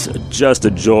 and it's just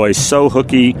a joy. So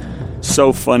hooky,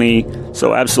 so funny,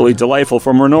 so absolutely delightful.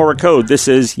 From Renora Code, this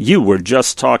is You Were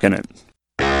Just Talking It.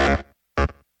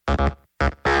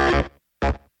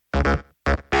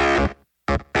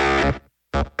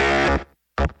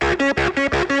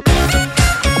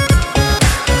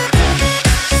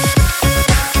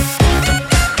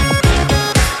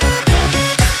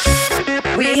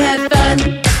 We had fun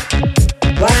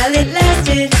while it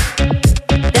lasted.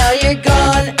 Now you're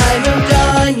gone, I moved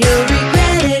on, you'll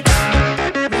regret it.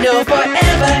 No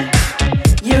forever,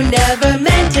 you never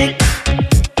meant it.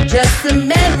 Just some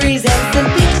memories and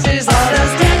some pictures, all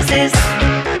those taxes.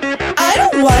 I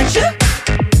don't want you,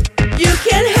 you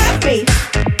can have me.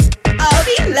 I'll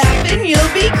be laughing,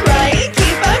 you'll be crying.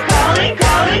 Keep on calling,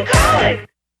 calling, calling.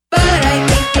 But I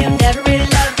think you never really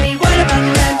loved me. What about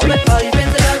the times you would call your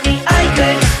friends about me? I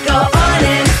could go on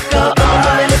and go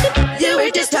on. You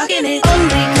were just talking it.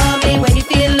 Only call me when you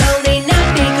feel lonely,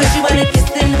 not because you wanna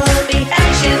kiss and hold me.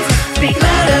 Actions speak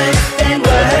louder than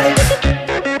words.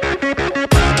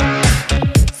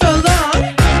 So long,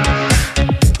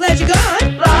 glad you're gone.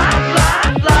 Blah, blah,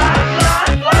 blah, blah.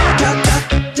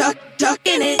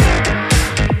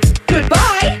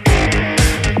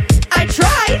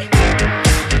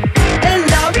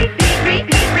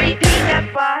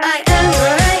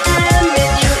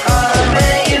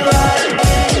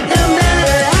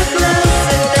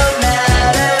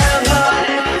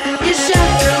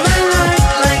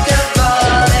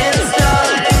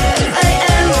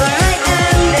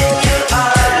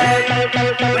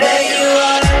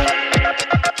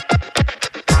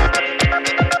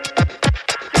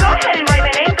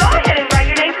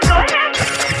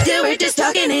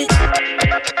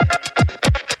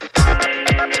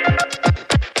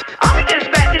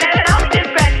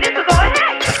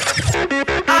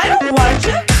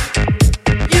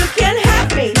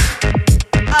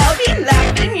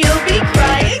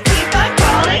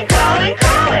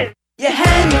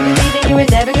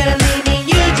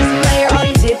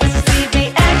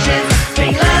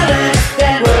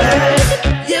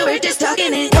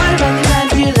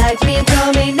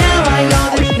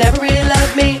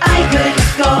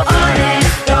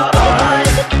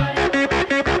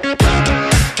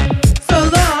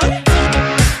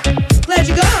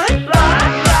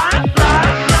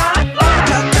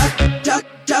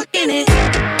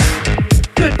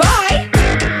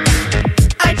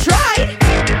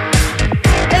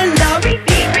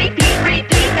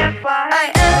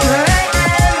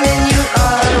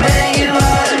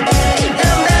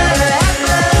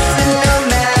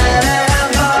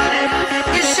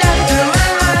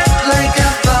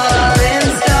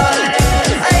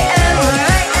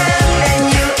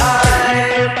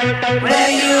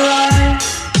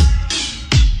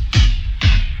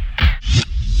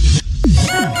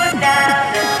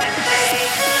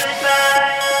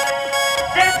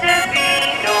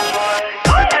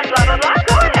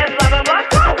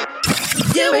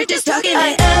 singing I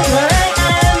it. am where I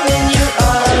am and you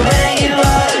are where you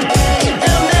are.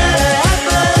 No matter how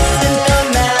close and no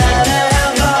matter how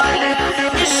far,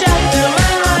 you shot through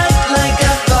my heart like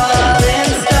a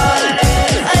falling star.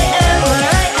 I am where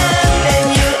I am and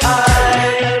you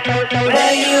are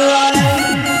where you are.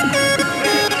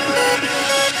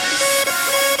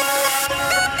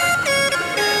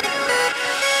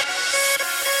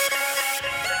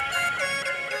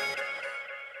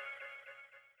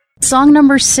 Song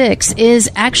number 6 is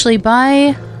actually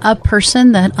by a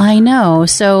person that I know.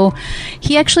 So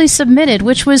he actually submitted,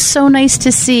 which was so nice to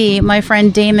see, my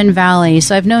friend Damon Valley.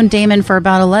 So I've known Damon for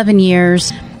about 11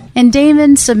 years. And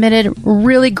Damon submitted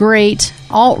really great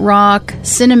alt-rock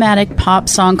cinematic pop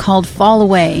song called Fall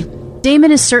Away.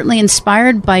 Damon is certainly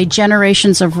inspired by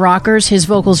generations of rockers. His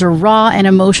vocals are raw and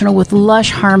emotional with lush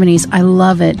harmonies. I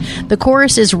love it. The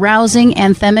chorus is rousing,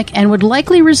 anthemic, and would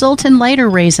likely result in lighter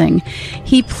raising.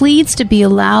 He pleads to be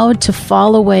allowed to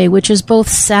fall away, which is both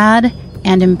sad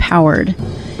and empowered.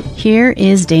 Here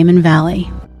is Damon Valley.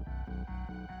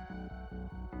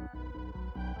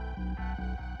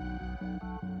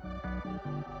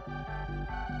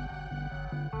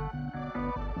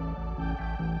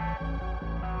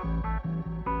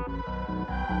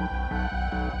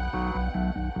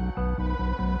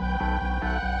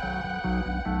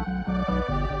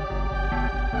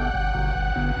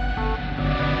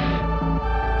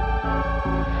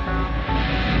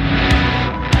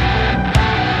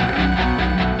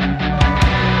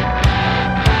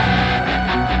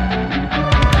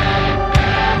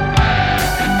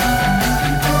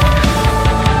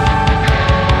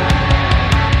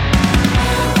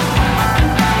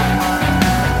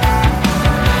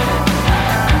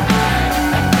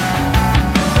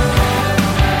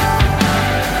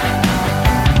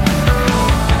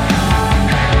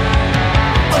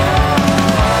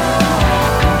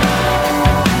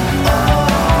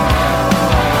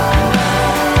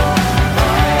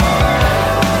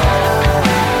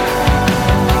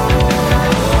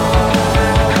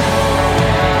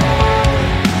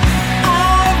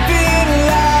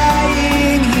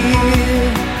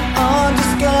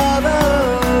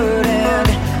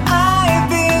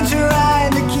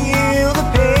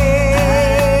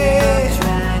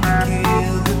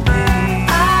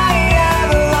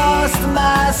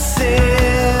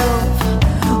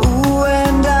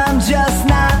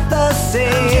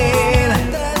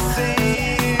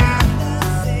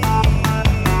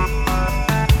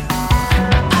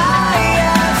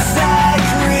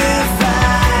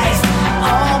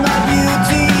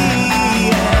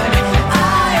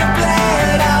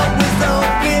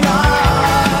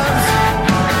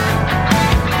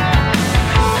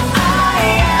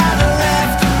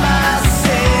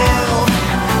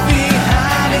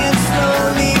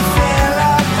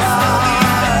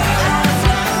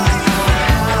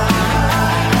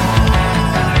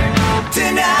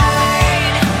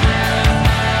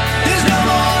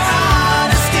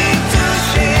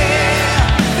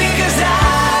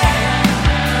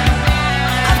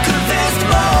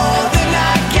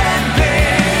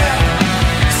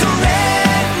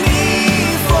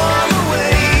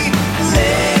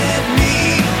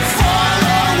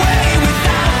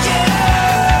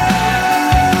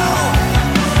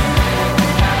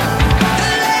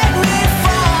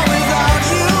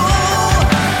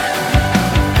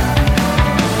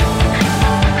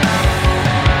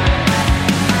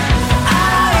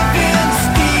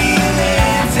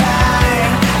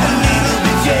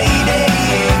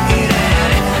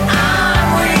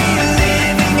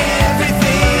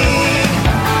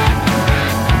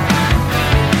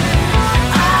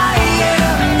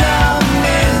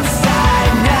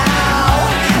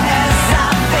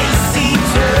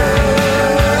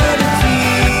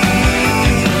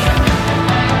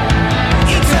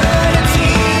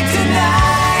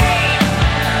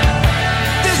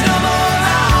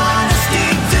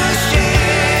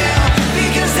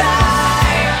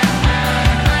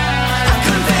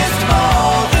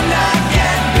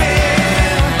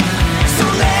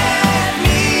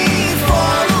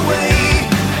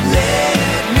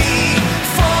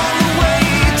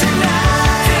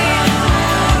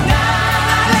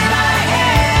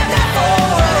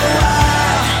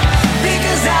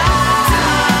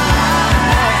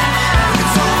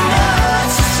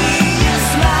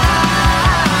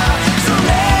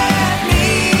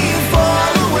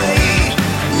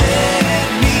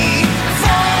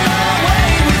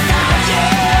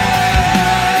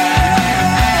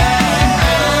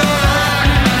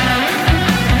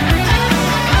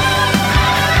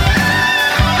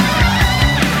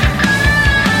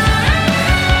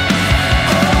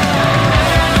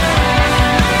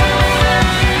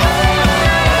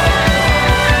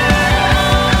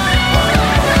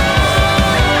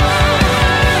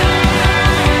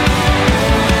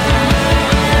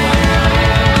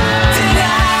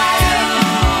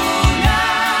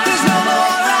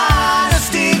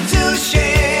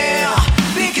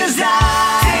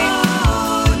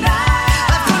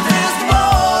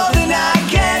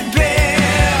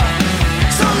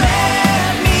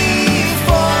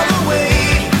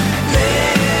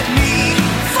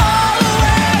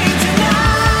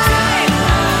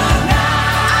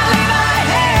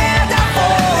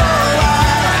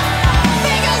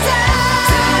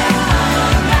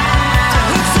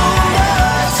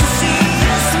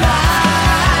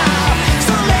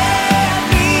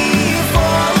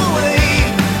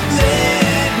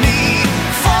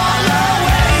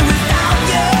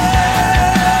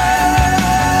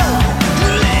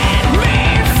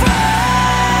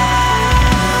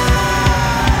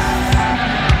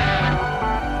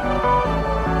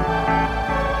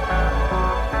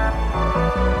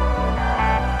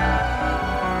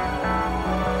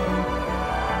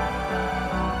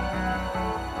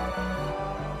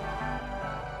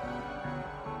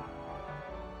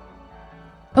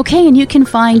 Okay, and you can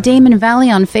find Damon Valley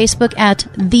on Facebook at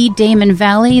The Damon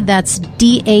Valley. That's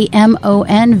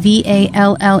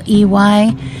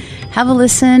DAMONVALLEY. Have a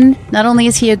listen. Not only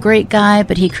is he a great guy,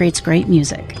 but he creates great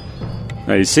music.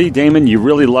 Now, you see, Damon, you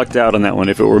really lucked out on that one.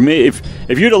 If it were me, if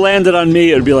you'd have landed on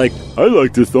me, it'd be like, I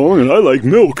like this song and I like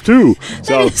milk too.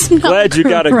 So glad you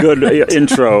got a good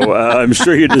intro. I'm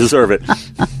sure you deserve it.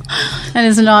 That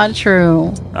is not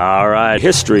true. All right,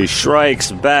 history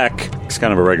strikes back. It's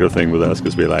kind of a regular thing with us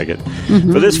because we like it.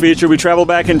 For this feature, we travel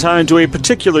back in time to a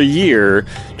particular year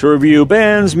to review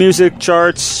bands, music,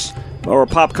 charts, or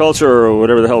pop culture, or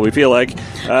whatever the hell we feel like,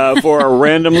 for a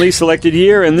randomly selected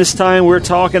year. And this time we're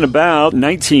talking about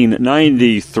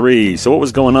 1993. So what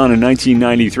was going on in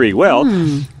 1993? Well,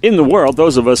 in the world,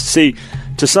 those of us, see,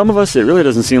 to some of us, it really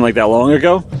doesn't seem like that long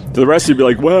ago. To the rest, you'd be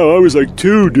like, wow, I was like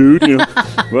 2, dude. You know?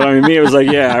 But I mean, me, it was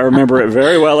like, yeah, I remember it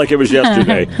very well like it was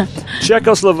yesterday.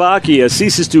 Czechoslovakia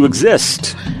ceases to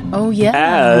exist. Oh, yeah.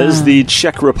 As the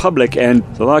Czech Republic and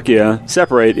Slovakia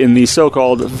separate in the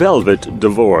so-called Velvet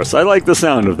Divorce. I like the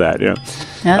sound of that, yeah.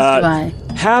 That's why.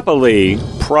 Happily,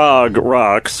 Prague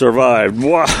rock survived.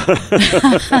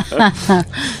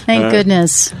 Thank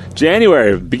goodness.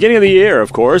 January, beginning of the year,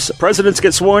 of course. Presidents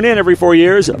get sworn in every 4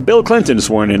 years. Bill Clinton is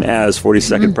sworn in as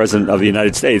 42nd President of the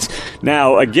United States.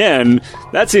 Now, again,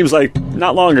 that seems like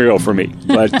not long ago for me,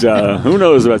 but who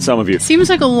knows about some of you. Seems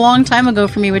like a long time ago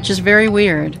for me, which is very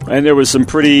weird. And there was some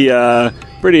pretty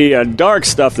dark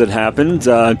stuff that happened.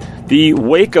 The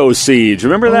Waco siege.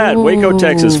 Remember that? Ooh. Waco,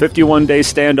 Texas. 51-day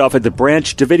standoff at the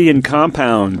Branch Davidian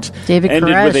compound. David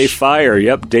ended Koresh. with a fire.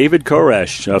 Yep, David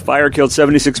Koresh. A fire killed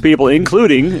 76 people,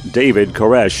 including David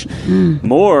Koresh.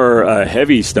 More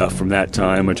heavy stuff from that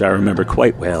time, which I remember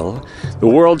quite well. The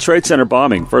World Trade Center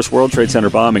bombing. First World Trade Center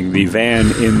bombing. The van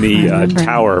in the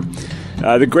tower.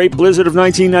 The Great Blizzard of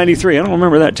 1993. I don't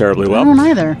remember that terribly well. I don't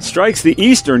either. Strikes the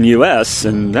eastern U.S.,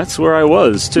 and that's where I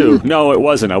was, too. No, it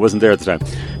wasn't. I wasn't there at the time.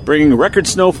 Bringing record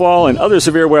snowfall and other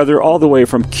severe weather all the way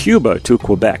from Cuba to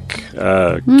Quebec.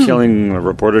 Killing a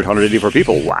reported 184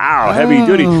 people. Wow, heavy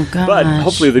duty. Gosh. But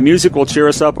hopefully the music will cheer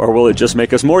us up, or will it just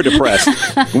make us more depressed?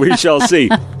 We shall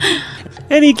see.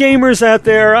 Any gamers out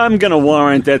there? I'm going to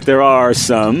warrant that there are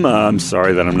some. I'm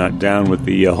sorry that I'm not down with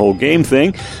the whole game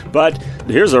thing. But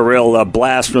here's a real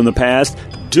blast from the past.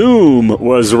 Doom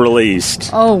was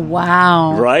released. Oh,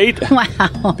 wow. Right?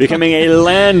 Wow. Becoming a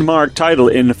landmark title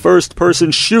in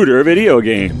first-person shooter video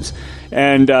games.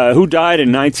 And who died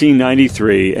in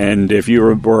 1993? And if you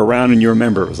were around and you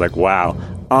remember, it was like, wow.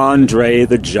 Andre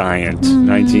the Giant,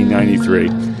 1993.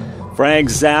 Frank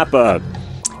Zappa.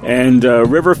 And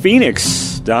River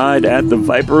Phoenix died at the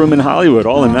Viper Room in Hollywood,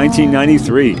 all in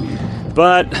 1993.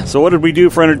 But, so what did we do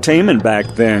for entertainment back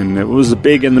then? It was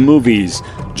big in the movies.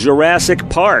 Jurassic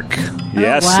Park.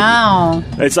 Yes. Oh, wow.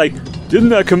 It's like, didn't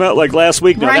that come out like last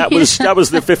week? No, Right. that was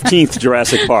the 15th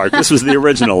Jurassic Park. This was the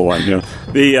original one. You know,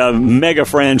 the mega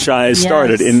franchise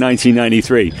started Yes. in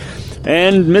 1993.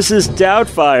 And Mrs.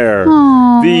 Doubtfire,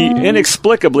 the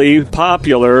inexplicably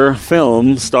popular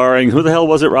film starring, who the hell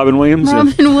was it, Robin Williams?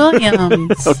 Robin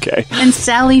Williams. Okay. And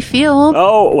Sally Field.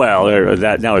 Oh, well,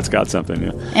 now it's got something.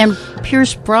 Yeah. And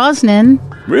Pierce Brosnan.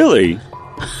 Really?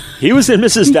 He was in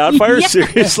Mrs. Doubtfire? Yes.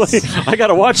 Seriously? I got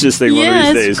to watch this thing one of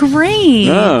Yeah, these it's days. great.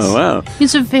 Oh, wow.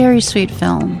 It's a very sweet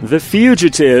film. The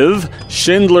Fugitive,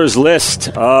 Schindler's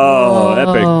List. Oh,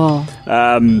 epic.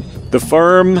 The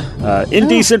Firm,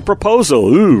 Indecent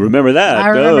Proposal. Ooh, remember that? I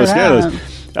remember that.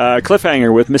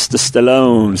 Cliffhanger with Mr.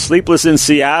 Stallone. Sleepless in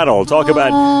Seattle. Talk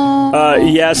about,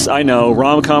 yes, I know,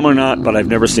 rom-com or not, but I've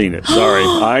never seen it. Sorry.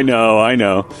 I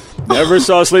know. Never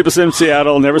saw Sleepless in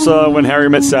Seattle. Never saw When Harry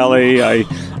Met Sally. I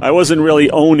wasn't really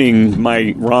owning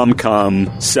my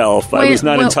rom-com self. I was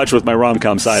not in touch with my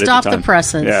rom-com side at Stop the time. the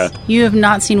presses. Yeah. You have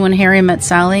not seen When Harry Met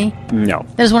Sally? No.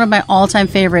 That is one of my all-time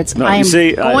favorites. No, I you am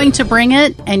see, going to bring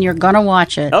it, and you're going to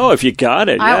watch it. Oh, if you got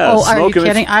it, yeah. are you Smoke 'em if-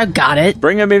 kidding? I got it.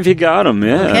 Bring them if you got them,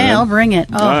 yeah. Okay, I'll bring it.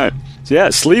 Oh, All right. So,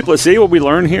 yeah, Sleepless. See what we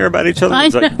learn here about each other? I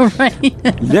It's like, know,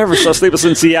 right? never saw Sleepless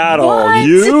in Seattle. What?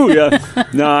 You? Yeah.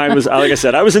 No, I was, like I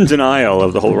said, I was in denial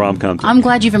of the whole rom-com thing. I'm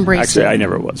glad you've embraced Actually, it. I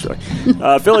never was, really.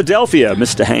 Philadelphia,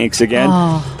 Mr. Hanks again.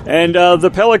 Oh. And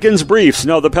the Pelicans Briefs.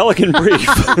 No, the Pelican Brief.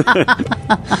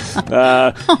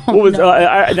 What was,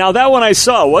 now, that one I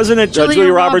saw. Wasn't it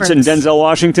Julia Roberts and Denzel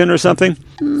Washington or something?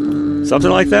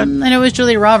 Something like that? I know it was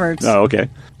Julia Roberts. Oh, okay.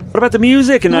 What about the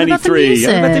music in What about the 93? music?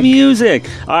 What about the music?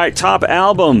 All right, top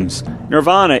albums.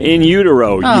 Nirvana, In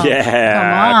Utero. Oh,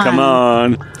 Yeah, come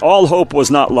on. All Hope Was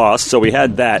Not Lost, so we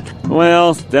had that.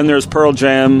 Well, then there's Pearl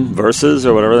Jam Versus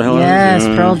or whatever the hell Yes,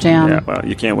 it is. Pearl Jam. Yeah, well,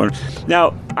 you can't win.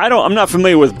 Now, I'm not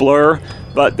familiar with Blur,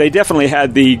 But they definitely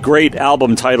had the great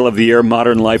album title of the year,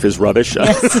 Modern Life is Rubbish.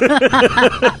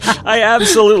 I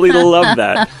absolutely love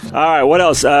that. All right, what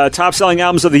else? Top-selling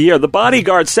albums of the year, The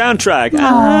Bodyguard soundtrack.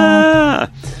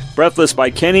 Breathless by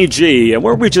Kenny G. And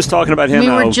were we just talking about him? We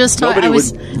were just talking.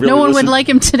 No one would like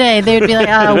him today. They would be like,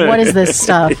 what is this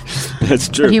stuff? That's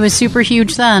true. But he was super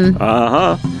huge then.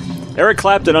 Eric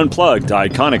Clapton Unplugged,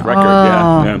 iconic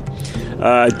record.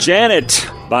 Yeah. Janet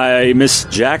by Miss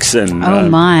Jackson. Oh,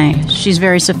 my. She's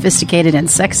very sophisticated and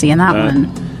sexy in that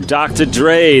one. Dr.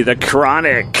 Dre, The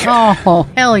Chronic. Oh,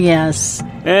 hell yes.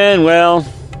 And, well,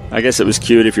 I guess it was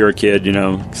cute if you're a kid,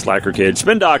 slacker kid.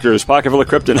 Spin Doctors, Pocket Full of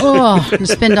Kryptonite. Oh, the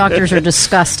Spin Doctors are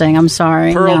disgusting. I'm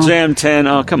sorry. Pearl Jam 10.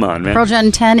 Oh, come on, man. Pearl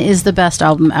Jam 10 is the best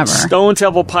album ever. Stone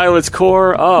Temple Pilots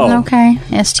Core. Oh, okay.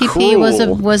 STP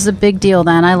was a big deal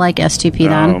then. I like STP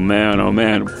then. Oh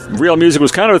man. Real music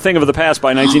was kind of a thing of the past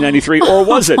by 1993, or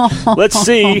was it? Let's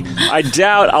see. I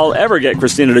doubt I'll ever get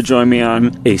Christina to join me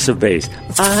on Ace of Base.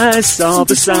 I saw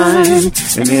the sign,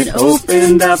 and it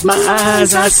opened up my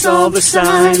eyes. I saw the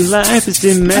sign. Life is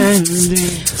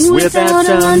demanding without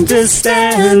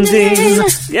understanding.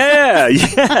 Yeah,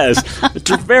 yes.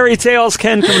 Fairy tales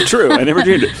can come true. I never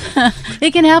dreamed it.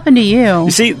 It can happen to you.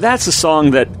 You see, that's a song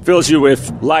that fills you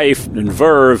with life and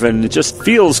verve, and it just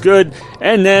feels good.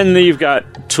 And then you've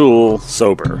got Tool,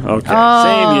 Sober. Okay,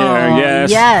 same year, yes.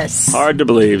 Yes. Hard to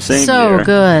believe, same year. So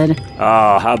good.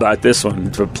 Oh, how about this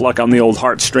one? To pluck on the old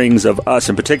heartstrings of us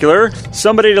in particular.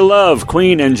 Somebody to Love,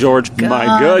 Queen and George.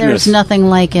 My goodness. There's nothing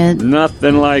like it.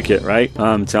 Nothing like it, right?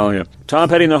 I'm telling you. Tom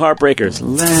Petty and the Heartbreakers.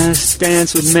 Last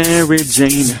Dance with Mary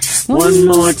Jane. One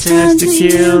more chance to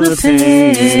kill the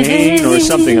pain. Or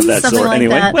something of that sort. Like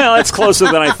anyway, that. Well, that's closer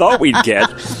than I thought we'd get.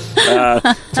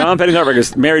 Tom Petty and the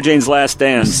Heartbreakers. Mary Jane's Last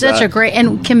Dance. Such a great...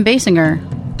 And Kim Basinger.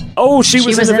 Oh, she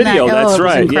was in the video. That. That's it was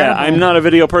right. incredible. Yeah, I'm not a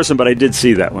video person, but I did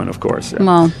see that one, of course. Yeah.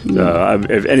 Well,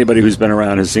 if anybody who's been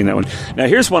around has seen that one. Now,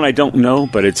 here's one I don't know,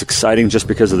 but it's exciting just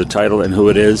because of the title and who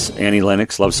it is. Annie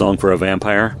Lennox, Love Song for a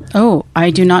Vampire. Oh,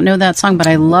 I do not know that song, but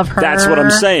I love her. That's what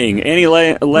I'm saying. Annie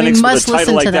Lennox with a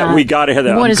title like that. We got to hear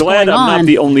that. What I'm is glad going I'm on? not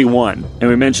the only one. And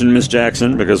we mentioned Miss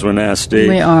Jackson because we're nasty.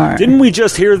 We are. Didn't we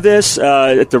just hear this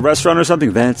at the restaurant or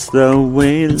something? That's the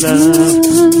way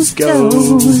love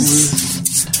goes.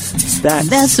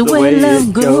 That's the way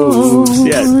love goes.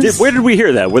 Yeah. Where did we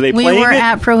hear that? Were they playing it? We were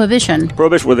at Prohibition.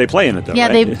 Prohibition. Were they playing it, though? Yeah,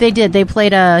 right? they did. They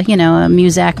played a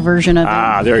Muzak version of it.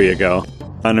 Ah, there you go.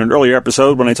 On an earlier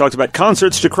episode, when I talked about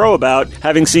concerts to crow about,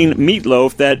 having seen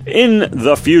Meatloaf, that in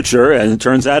the future, and it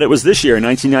turns out it was this year,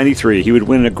 1993, he would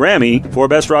win a Grammy for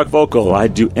Best Rock Vocal.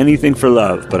 I'd do anything for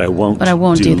love, but I won't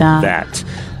do that.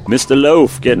 Mr.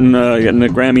 Loaf getting a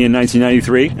Grammy in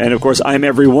 1993. And, of course, I'm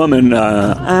Every Woman.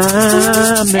 I'm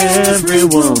Every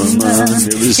Woman.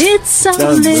 It's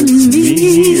all in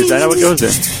me. Is that how it goes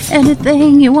there?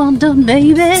 Anything you want done,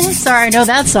 baby. Sorry, I know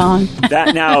that song.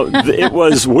 It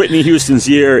was Whitney Houston's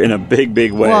year in a big,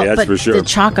 big way, that's for sure. The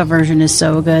Chaka version is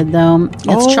so good, though.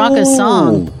 It's Chaka's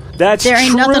song. That's There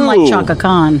ain't true. nothing like Chaka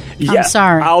Khan. Yeah, I'm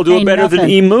sorry. I'll do it better than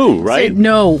Emu, right?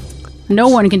 No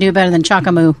one can do it better than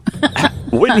Chaka Moo.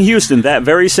 Whitney Houston, that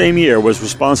very same year, was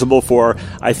responsible for,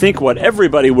 I think what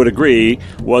everybody would agree,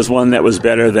 was one that was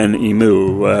better than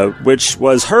Emu, which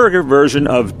was her version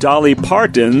of Dolly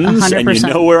Parton's. 100%. And you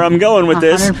know where I'm going with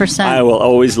this. 100%. I Will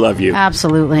Always Love You.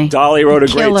 Absolutely. Dolly wrote a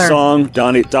Killer. great song.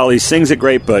 Dolly sings it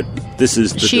great, but this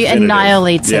is the She definitive.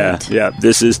 annihilates it. Yeah,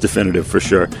 this is definitive for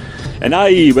sure. And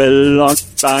I will walk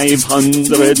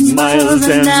 500 miles,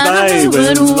 and I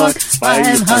will walk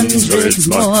 500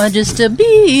 more. Just to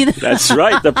be there. That's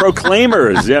right, the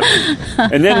Proclaimers. Yep.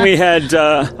 And then we had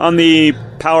on the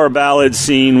power ballad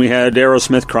scene, we had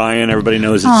Aerosmith crying. Everybody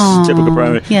knows it's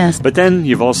typical. Yes. But then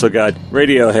you've also got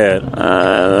Radiohead.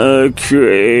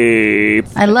 Okay.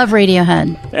 I love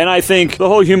Radiohead. And I think the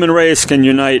whole human race can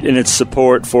unite in its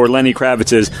support for Lenny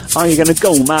Kravitz's "Are You Gonna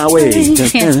Go My Way?"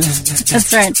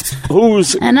 That's right.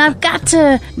 And I've got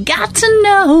to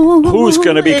know who's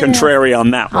going to be contrary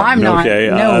on that one? I'm not. Okay,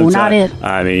 no, not it.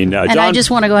 I mean, And John, I just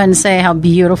want to go ahead and say how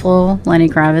beautiful Lenny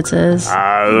Kravitz is.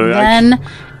 Then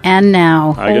and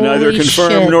now. I can neither Holy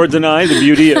confirm shit. nor deny the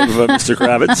beauty of Mr.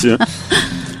 Kravitz.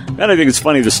 And I think it's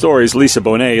funny, the stories, Lisa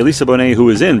Bonet, who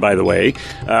is in, by the way,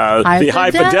 the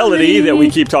High Fidelity that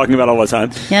we keep talking about all the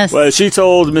time. Yes. Well, she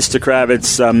told Mr.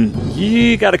 Kravitz,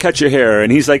 you got to cut your hair.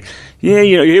 And he's like, yeah,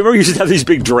 you remember you used to have these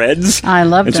big dreads? I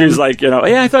loved And she was like, yeah,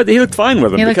 I thought he looked fine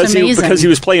with them. He looked amazing. Because he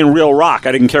was playing real rock.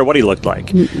 I didn't care what he looked like.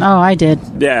 Oh, I did.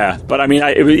 Yeah, but I mean,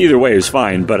 either way, it was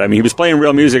fine. But I mean, he was playing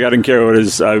real music. I didn't care what it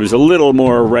was. It was a little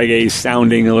more reggae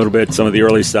sounding, a little bit, some of the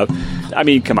early stuff. I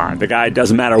mean, come on. The guy,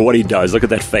 doesn't matter what he does. Look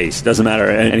at that face. bass. Doesn't matter.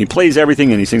 And he plays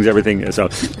everything and he sings everything. So,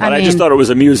 but I just mean- thought it was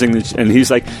amusing. And he's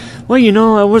like,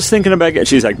 well, I was thinking about it.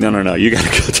 She's like, no, you got to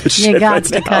cut this shit got right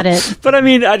to now. cut it. But I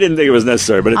mean, I didn't think it was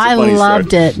necessary, but it's a I funny loved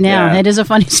story. it. Yeah, it is a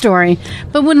funny story.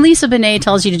 But when Lisa Bonet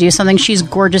tells you to do something, she's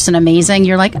gorgeous and amazing.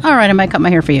 You're like, all right, I might cut my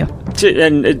hair for you.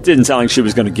 And it didn't sound like she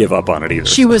was going to give up on it either.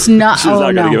 She was not. She was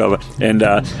not going to no. give up.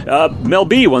 And Mel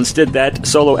B once did that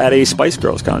solo at a Spice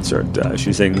Girls concert.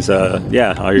 She sings, You're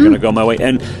Going to Go My Way.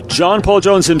 And John Paul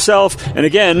Jones himself, and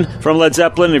again, from Led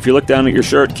Zeppelin, if you look down at your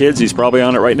shirt, kids, he's probably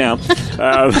on it right now,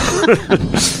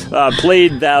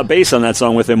 played bass on that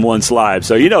song with him once live.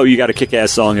 So, you got a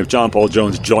kick-ass song if John Paul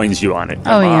Jones joins you on it.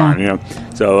 Come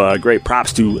on. So, great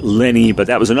props to Lenny. But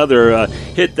that was another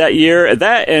hit that year.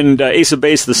 That and Ace of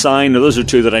Base, The Sign, those are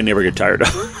two that I never get tired of.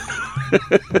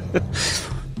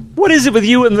 What is it with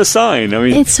you and The Sign? I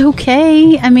mean, It's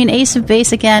okay. I mean, Ace of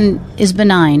Base, again, is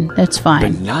benign. That's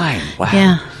fine. benign. Wow.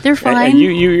 Yeah, they're fine. And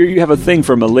you have a thing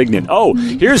for Malignant. Oh,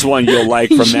 here's one you'll like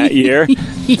from that year.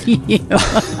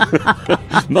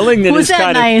 Malignant Was is that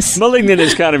kind nice? of Malignant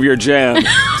is kind of your jam.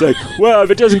 It's like, well,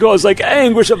 if it doesn't go, it's like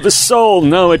anguish of the soul.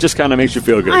 No, it just kind of makes you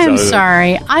feel good. I'm So,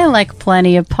 sorry. I like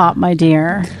plenty of pop, my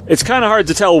dear. It's kind of hard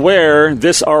to tell where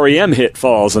this REM hit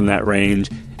falls in that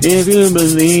range. If you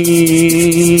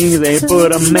believe they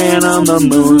put a man on the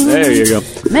moon. There you go.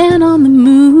 Man on the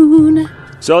moon.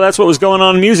 So that's what was going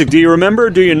on in music. Do you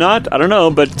remember? Do you not? I don't know,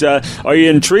 but are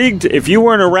you intrigued? If you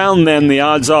weren't around then, the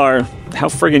odds are, how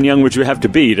friggin' young would you have to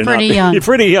be to Pretty not be? young. You're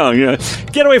pretty young.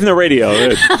 Get away from the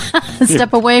radio.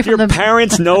 Step away from Your the...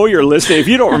 parents know you're listening. If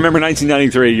you don't remember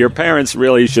 1993, your parents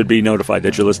really should be notified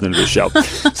that you're listening to the show.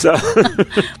 So,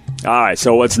 all right.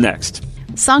 So what's next?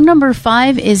 Song number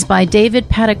 5 is by David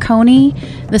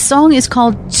Pataconi. The song is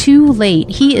called Too Late.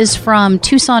 He is from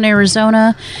Tucson,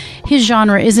 Arizona. His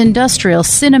genre is industrial,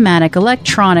 cinematic,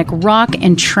 electronic, rock,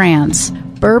 and trance.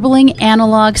 Burbling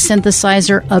analog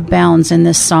synthesizer abounds in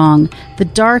this song. The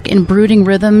dark and brooding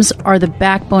rhythms are the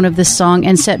backbone of this song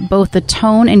and set both the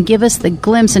tone and give us the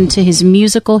glimpse into his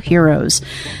musical heroes.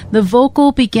 The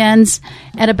vocal begins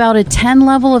at about a 10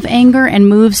 level of anger and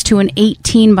moves to an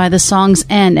 18 by the song's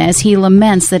end as he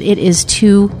laments that it is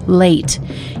too late.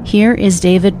 Here is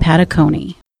David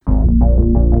Pataconi.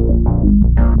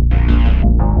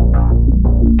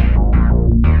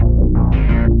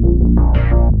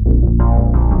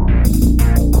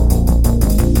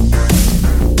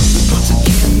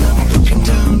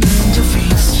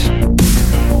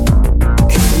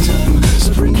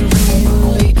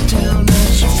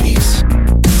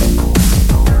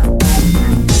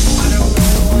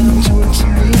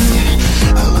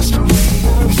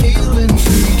 Feeling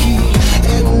freaky,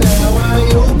 and now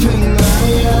I open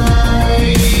my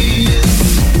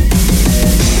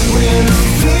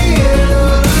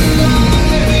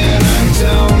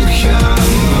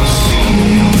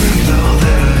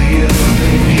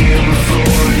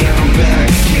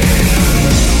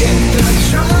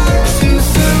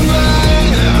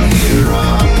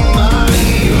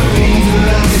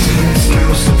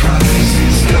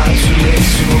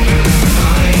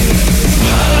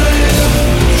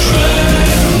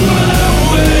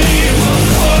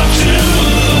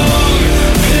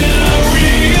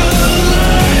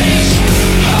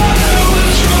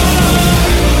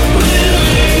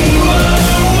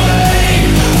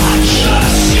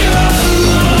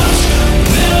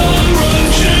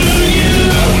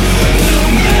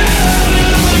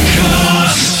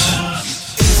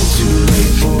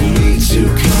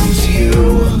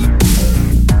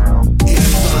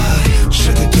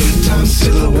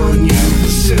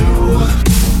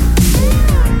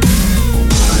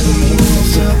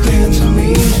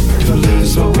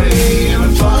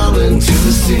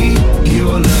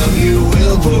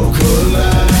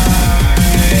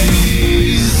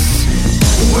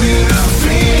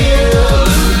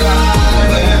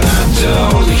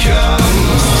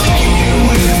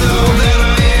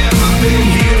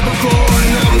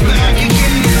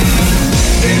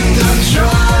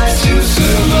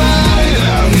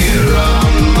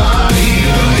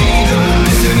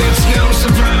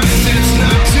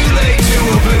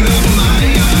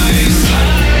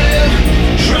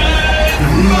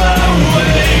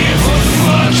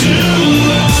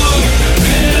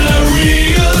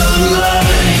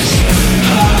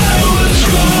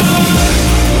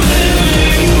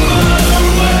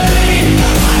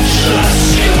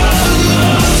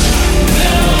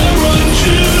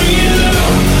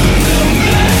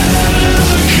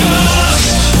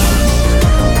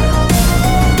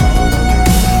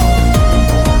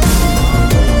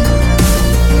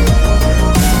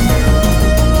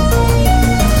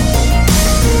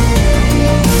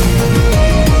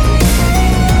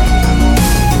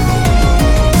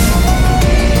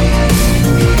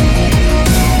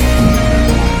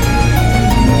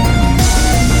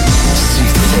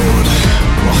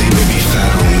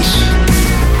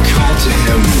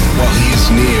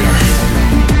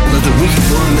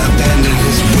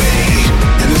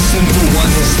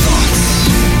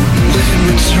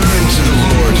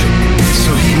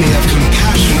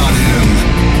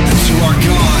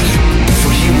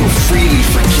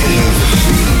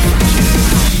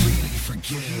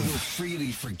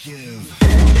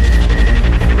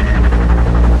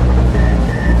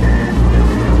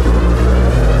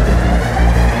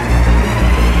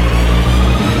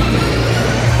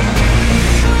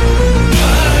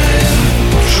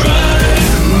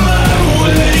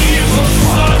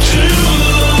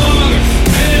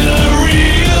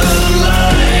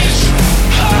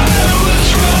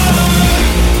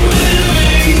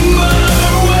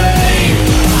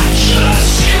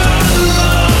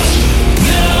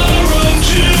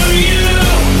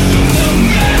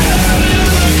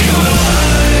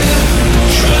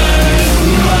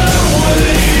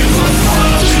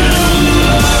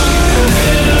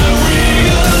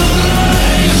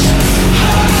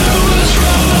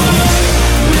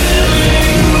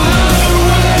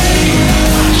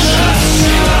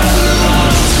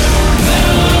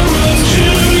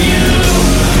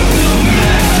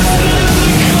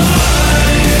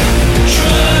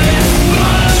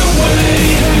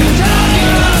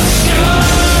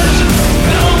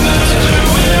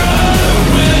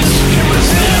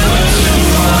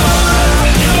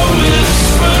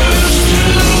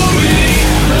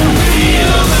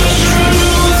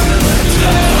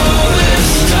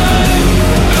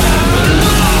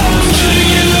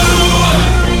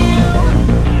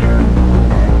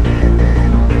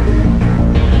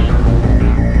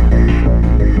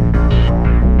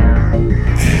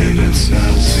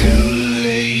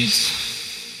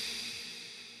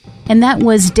and that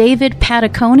was David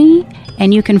Pataconi,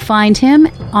 and you can find him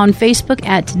on Facebook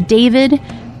at David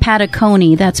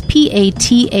Pataconi. That's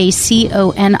Pataconi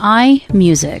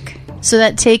Music. So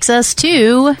that takes us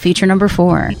to feature number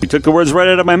 4. You took the words right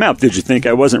out of my mouth. Did you think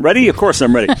I wasn't ready? Of course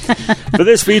I'm ready. For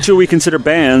this feature, we consider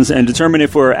bands and determine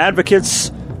if we're advocates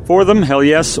for them, hell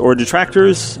yes, or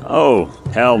detractors, oh,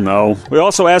 hell no. We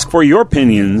also ask for your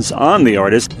opinions on the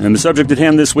artist, and the subject at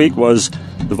hand this week was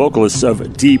the vocalists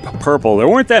of Deep Purple. There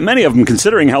weren't that many of them,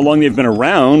 considering how long they've been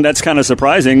around. That's kind of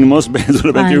surprising. Most bands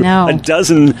would have been through a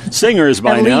dozen singers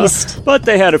by now. Least. But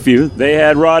they had a few. They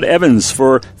had Rod Evans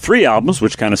for 3 albums,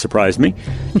 which kind of surprised me.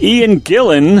 Ian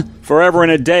Gillan, Forever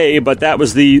and a Day, but that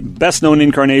was the best-known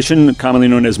incarnation, commonly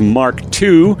known as Mark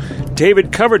II.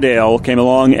 David Coverdale came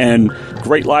along, and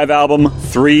great live album,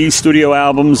 3 studio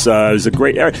albums. It was a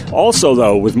great era. Also,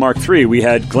 though, with Mark III, we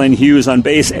had Glenn Hughes on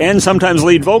bass and sometimes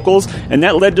lead vocals, and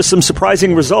that led to some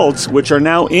surprising results, which are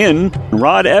now in.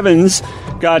 Rod Evans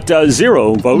got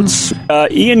 0 votes.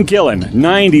 Ian Gillan,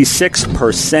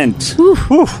 96%.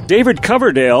 Oof. David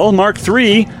Coverdale, Mark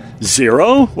III,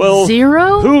 0. Well,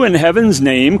 0? Who in heaven's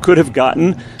name could have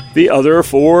gotten the other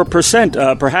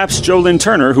 4%? Perhaps Joe Lynn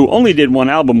Turner, who only did 1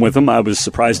 album with him, I was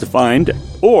surprised to find,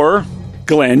 or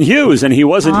Glenn Hughes, and he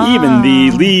wasn't even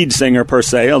the lead singer per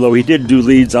se, although he did do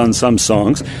leads on some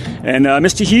songs. And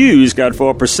Mr. Hughes got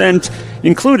 4%,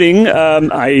 including,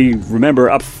 I remember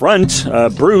up front,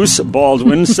 Bruce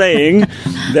Baldwin saying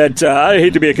that, I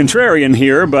hate to be a contrarian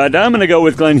here, but I'm going to go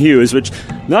with Glenn Hughes, which,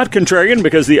 not contrarian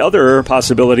because the other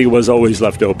possibility was always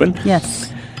left open. Yes.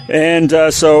 And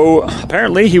so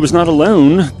apparently he was not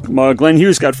alone. Glenn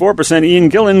Hughes got 4%, Ian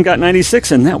Gillan got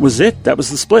 96%, and that was it. That was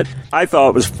the split. I thought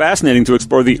it was fascinating to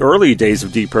explore the early days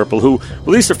of Deep Purple, who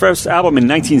released their first album in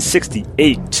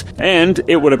 1968. And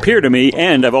it would appear to me,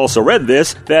 and I've also read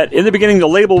this, that in the beginning the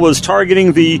label was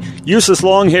targeting the useless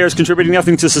long hairs contributing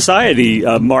nothing to society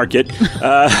market.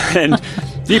 And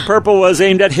Deep Purple was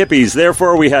aimed at hippies.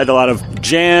 Therefore, we had a lot of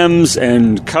jams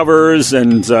and covers,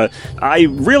 and I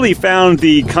really found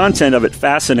the content of it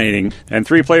fascinating. And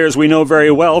 3 players we know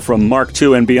very well from Mark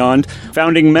II and beyond.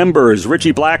 Founding members,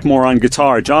 Richie Blackmore on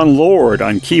guitar, John Lord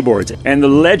on keyboards, and the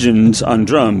legends on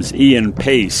drums, Ian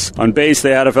Pace. On bass,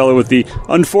 they had a fellow with the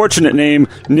unfortunate name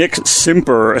Nick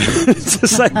Simper. It's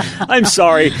just like, I'm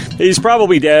sorry, he's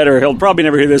probably dead, or he'll probably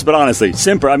never hear this, but honestly,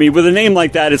 Simper, I mean, with a name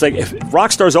like that, it's like,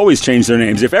 rock stars always change their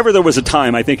names. If ever there was a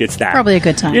time, I think it's that. Probably a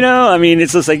good time. You know, I mean,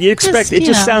 it's just like you expect, it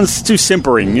just sounds too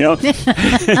simpering, you know?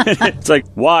 It's like,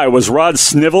 why? Was Rod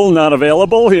Snivel not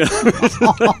available? You know?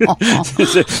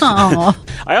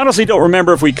 I honestly don't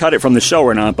remember if we cut it from the show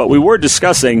or not, but we were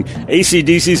discussing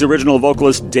AC/DC's original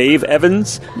vocalist, Dave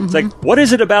Evans. Mm-hmm. It's like, what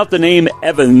is it about the name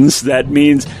Evans that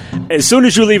means as soon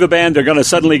as you leave a band, they're going to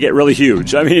suddenly get really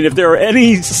huge? I mean, if there are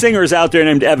any singers out there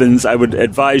named Evans, I would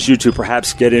advise you to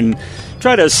perhaps get in,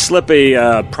 try to slip a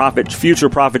future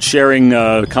profit sharing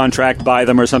contract by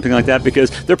them or something like that, because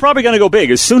they're probably going to go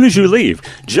big as soon as you leave,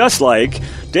 just like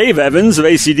Dave Evans of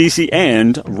AC/DC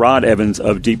and Rod Evans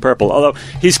of Deep Purple. Although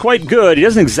he's quite good, he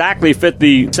doesn't exactly fit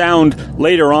the sound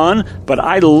later on, but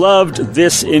I loved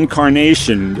this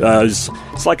incarnation.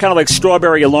 It's like kind of like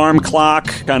Strawberry Alarm Clock,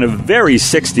 kind of very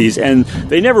 60s, and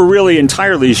they never really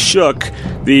entirely shook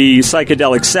the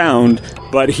psychedelic sound.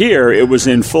 But here, it was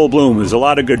in full bloom. There's a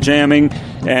lot of good jamming,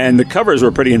 and the covers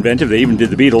were pretty inventive. They even did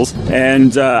the Beatles.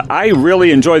 And I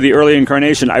really enjoyed the early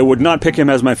incarnation. I would not pick him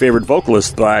as my favorite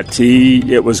vocalist, but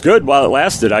it was good while it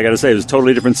lasted. I got to say, it was a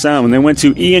totally different sound. When they went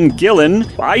to Ian Gillan,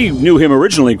 I knew him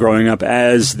originally growing up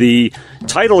as the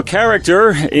title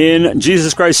character in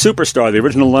Jesus Christ Superstar, the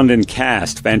original London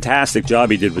cast. Fantastic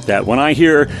job he did with that. When I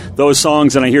hear those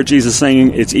songs and I hear Jesus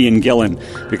singing, it's Ian Gillan,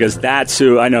 because that's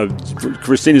who, I know,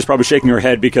 Christina's probably shaking her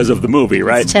head because of the movie,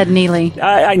 right? It's Ted Neely.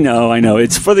 I know.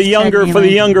 It's for the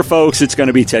younger folks, it's going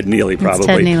to be Ted Neely, probably. It's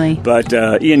Ted Neely. But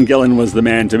Ian Gillan was the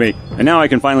man to me. And now I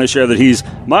can finally share that he's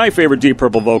my favorite Deep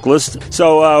Purple vocalist.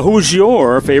 So who's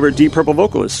your favorite Deep Purple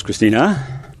vocalist,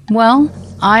 Christina? Well,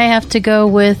 I have to go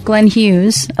with Glenn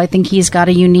Hughes. I think he's got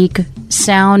a unique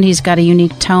sound. He's got a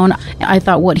unique tone. I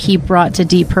thought what he brought to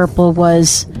Deep Purple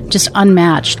was just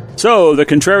unmatched. So the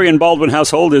contrarian Baldwin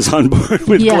household is on board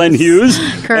with Glenn Hughes.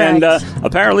 Correct. And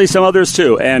apparently some others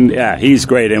too. And yeah, he's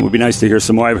great, and it would be nice to hear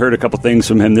some more. I've heard a couple things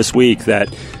from him this week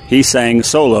that he sang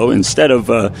solo instead of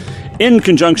in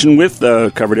conjunction with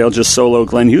Coverdale, just solo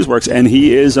Glenn Hughes works, and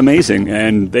he is amazing.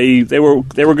 And they were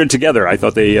good together. I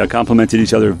thought they complemented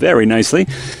each other very nicely.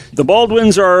 The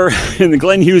Baldwins are in the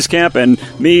Glenn Hughes camp, and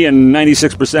me and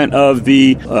 96% of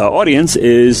the audience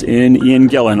is in Ian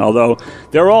Gillan, although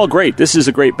they're all great. This is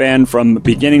a great band from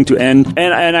beginning to end.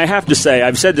 And I have to say,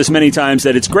 I've said this many times,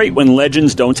 that it's great when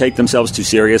legends don't take themselves too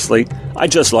seriously. I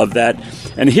just love that.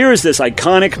 And here is this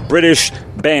iconic British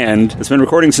band that's been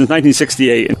recording since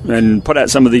 1968 and put out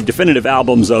some of the definitive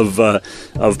albums of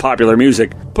popular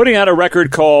music, putting out a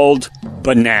record called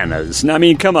Bananas. Now, I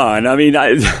mean, come on. I mean,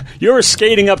 you're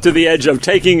skating up to the edge of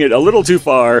taking it a little too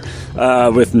far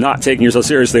with not taking yourself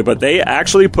seriously, but they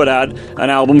actually put out an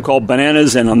album called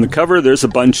Bananas, and on the cover there's a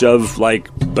bunch of,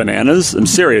 like, bananas. I'm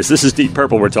serious. This is Deep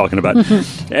Purple we're talking about.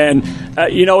 And,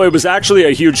 it was actually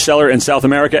a huge seller in South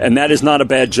America, and that is not a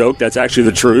bad joke. That's actually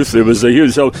the truth. It was a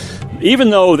huge... So even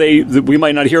though we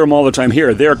might not hear them all the time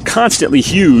here, they're constantly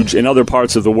huge in other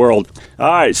parts of the world.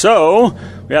 All right, so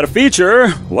we had a feature.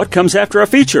 What comes after a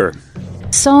feature?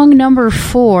 Song number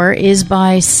 4 is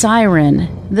by Siren.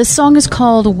 This song is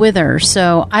called Wither,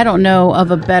 so I don't know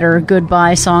of a better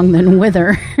goodbye song than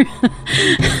Wither.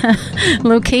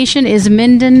 Location is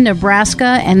Minden,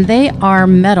 Nebraska, and they are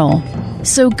metal.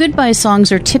 So goodbye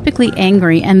songs are typically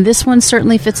angry, and this one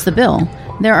certainly fits the bill.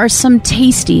 There are some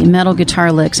tasty metal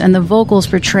guitar licks, and the vocals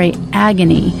portray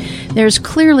agony. There's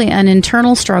clearly an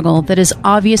internal struggle that is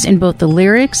obvious in both the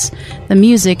lyrics, the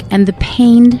music, and the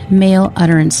pained male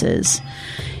utterances.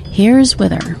 Here's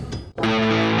Wither.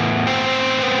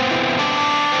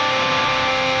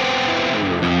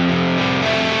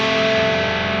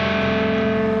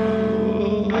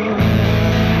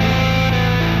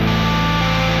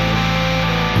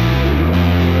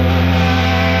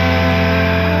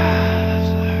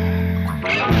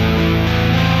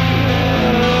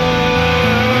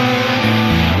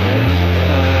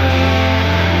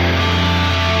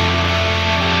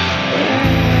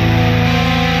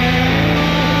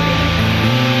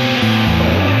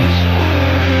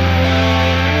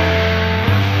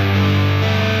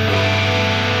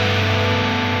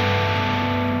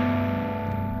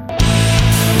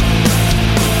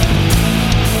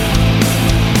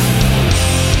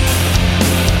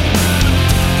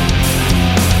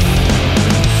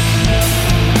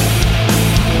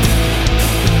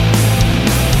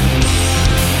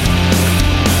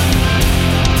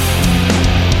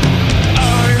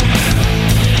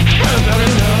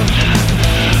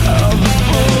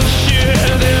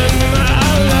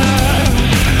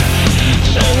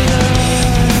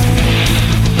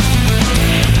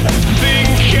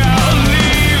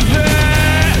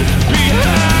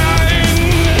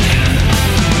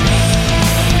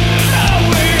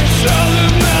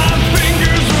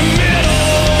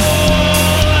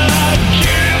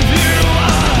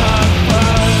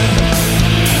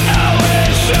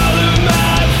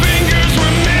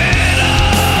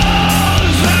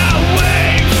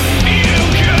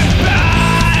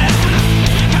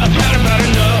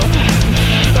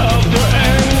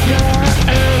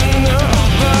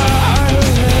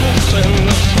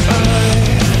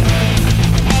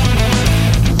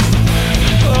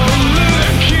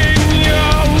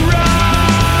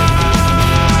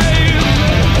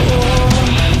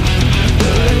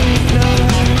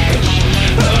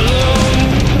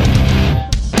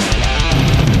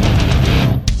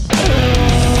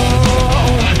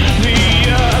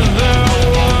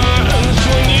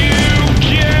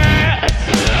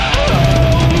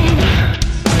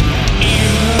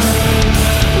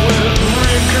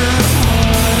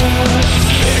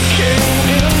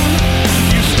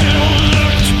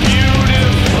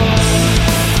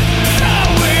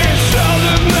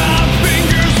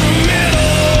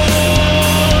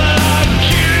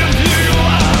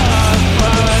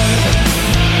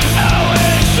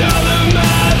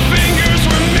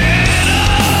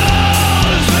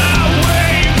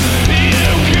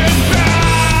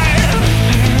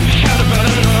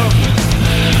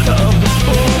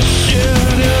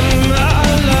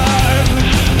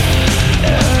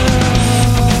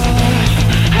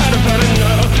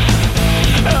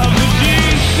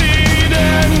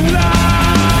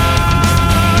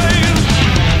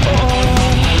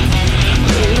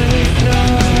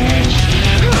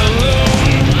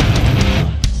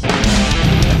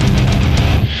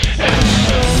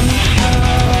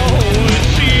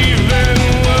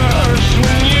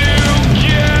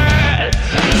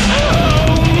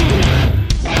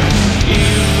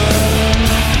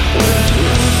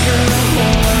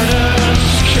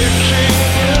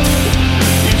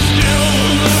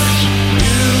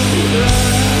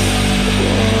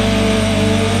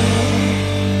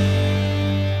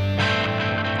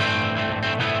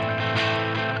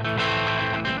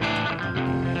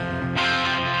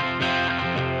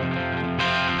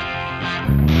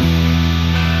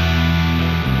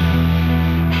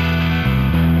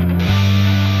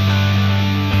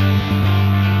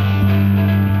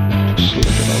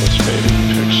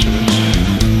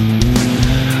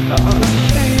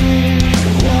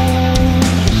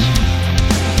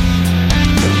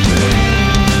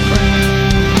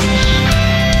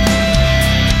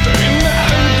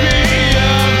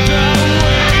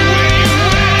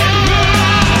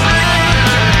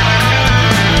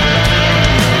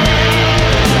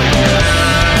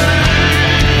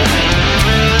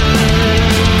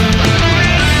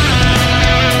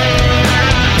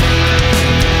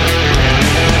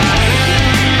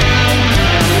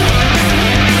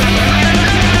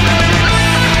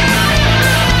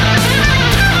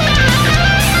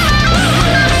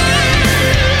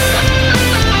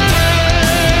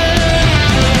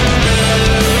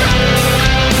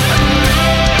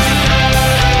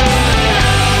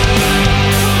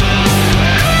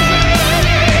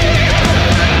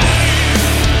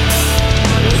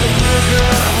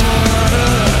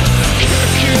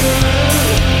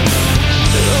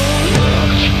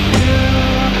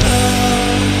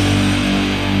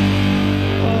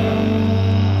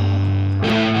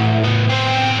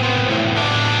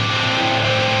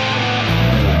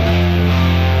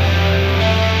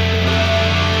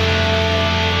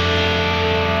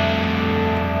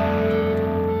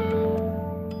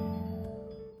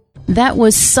 That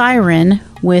was Siren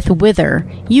with Wither.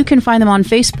 You can find them on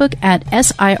Facebook at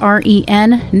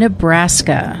SIREN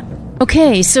Nebraska.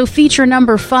 Okay, so feature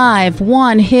number 5,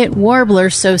 one-hit warbler,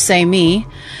 so say me.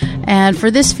 And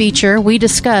for this feature, we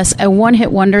discuss a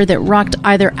one-hit wonder that rocked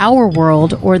either our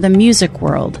world or the music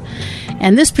world.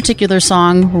 And this particular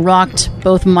song rocked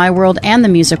both my world and the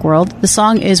music world. The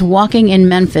song is Walking in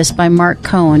Memphis by Mark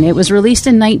Cohn. It was released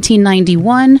in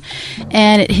 1991,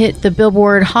 and it hit the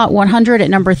Billboard Hot 100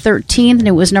 at number 13, and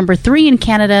it was number 3 in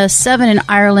Canada, 7 in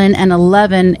Ireland, and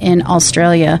 11 in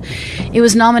Australia. It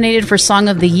was nominated for Song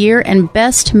of the Year and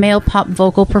Best Male Pop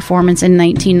Vocal Performance in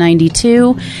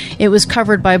 1992. It was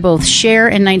covered by both Cher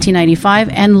in 1995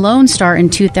 and Lone Star in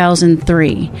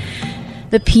 2003.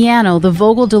 The piano, the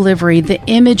vocal delivery, the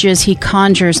images he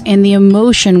conjures, and the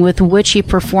emotion with which he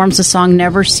performs the song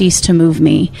never cease to move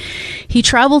me. He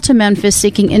traveled to Memphis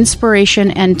seeking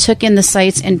inspiration and took in the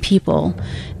sights and people.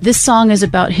 This song is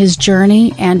about his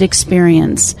journey and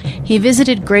experience. He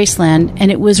visited Graceland,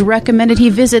 and it was recommended he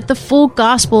visit the Full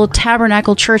Gospel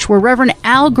Tabernacle Church, where Reverend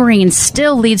Al Green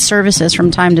still leads services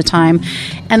from time to time,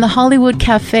 and the Hollywood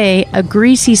Cafe, a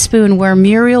greasy spoon where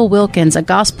Muriel Wilkins, a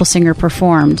gospel singer,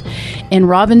 performed, in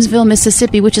Robbinsville,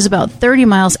 Mississippi, which is about 30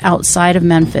 miles outside of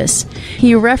Memphis.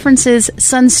 He references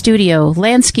Sun Studio,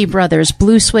 Lansky Brothers,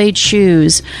 Blue Suede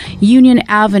Shoes, Union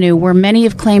Avenue, where many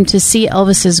have claimed to see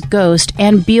Elvis's ghost,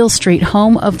 and Beale Street,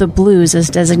 home of the blues as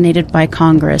designated by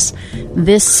Congress.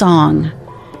 This song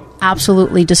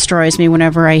absolutely destroys me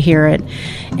whenever I hear it,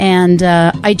 and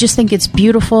I just think it's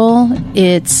beautiful.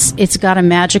 It's got a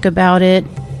magic about it.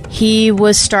 He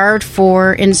was starved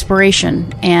for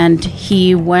inspiration, and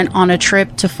he went on a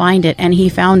trip to find it, and he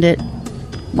found it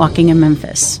walking in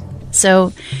Memphis.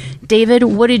 So, David,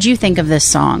 what did you think of this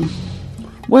song?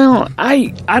 Well,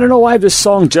 I don't know why this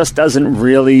song just doesn't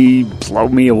really blow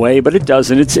me away, but it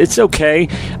doesn't. It's okay.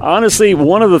 Honestly,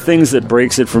 one of the things that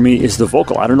breaks it for me is the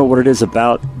vocal. I don't know what it is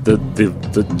about the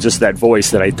just that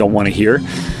voice that I don't want to hear.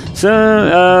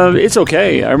 So it's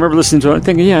okay. I remember listening to it and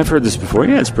thinking, yeah, I've heard this before.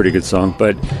 Yeah, it's a pretty good song,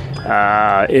 but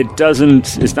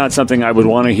it's not something I would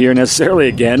want to hear necessarily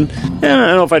again. And I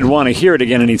don't know if I'd want to hear it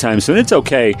again anytime soon. It's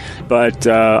okay, but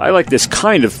I like this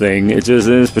kind of thing. It's just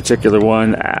this particular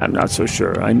one, I'm not so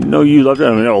sure. I know you loved it.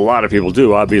 I know a lot of people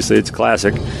do, obviously. It's a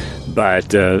classic,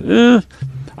 but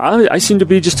I seem to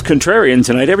be just contrarian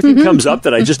tonight. Everything comes up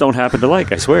that I just don't happen to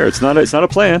like. I swear, it's not a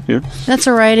plan. Yeah. That's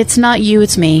all right. It's not you,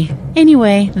 it's me.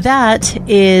 Anyway, that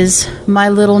is my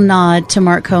little nod to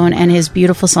Mark Cohn and his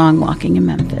beautiful song, Walking in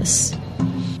Memphis.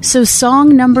 So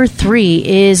song number 3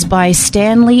 is by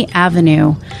Stanley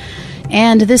Avenue.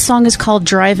 And this song is called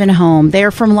Drivin' Home.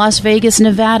 They're from Las Vegas,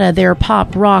 Nevada. They're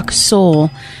pop, rock, soul.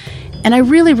 And I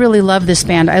really, really love this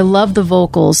band. I love the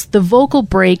vocals. The vocal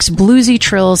breaks, bluesy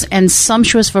trills, and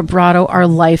sumptuous vibrato are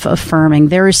life-affirming.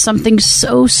 There is something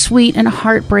so sweet and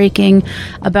heartbreaking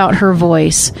about her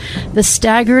voice. The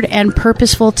staggered and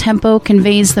purposeful tempo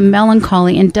conveys the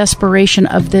melancholy and desperation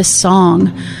of this song.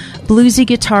 Bluesy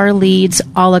guitar leads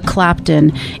a la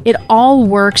Clapton. It all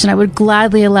works, and I would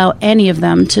gladly allow any of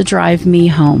them to drive me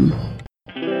home.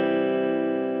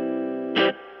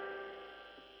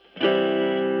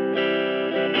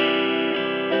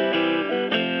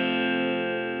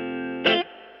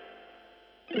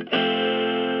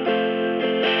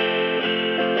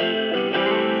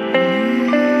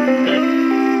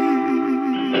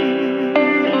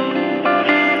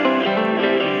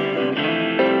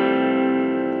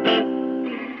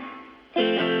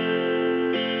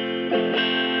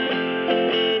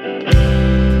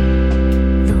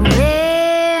 The way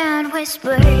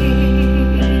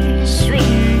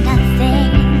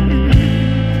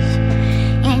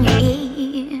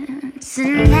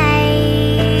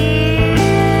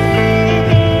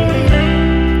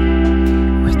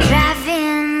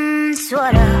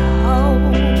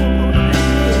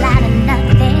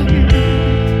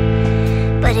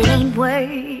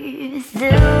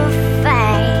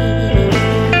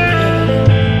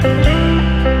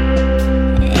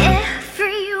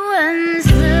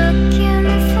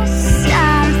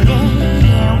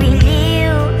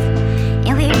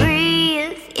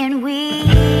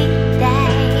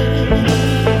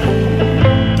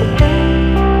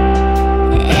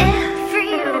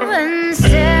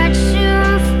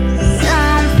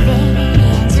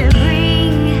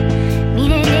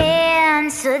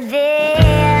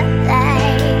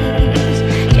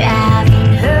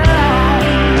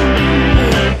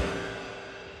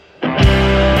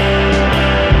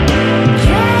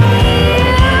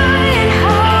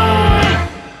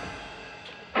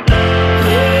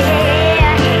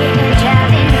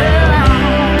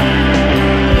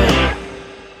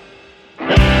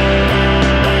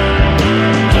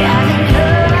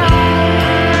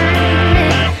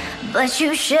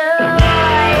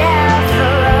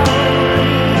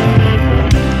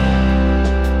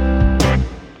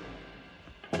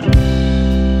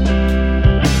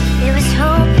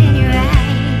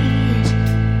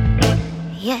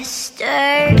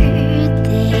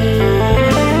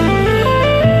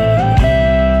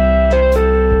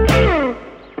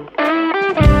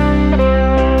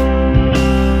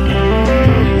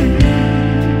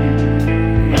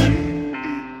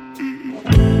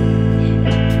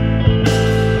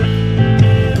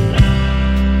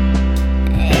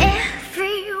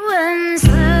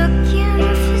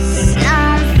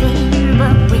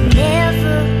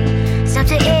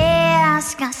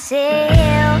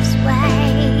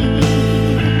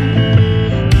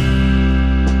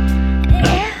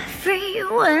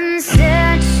Everyone's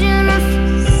searching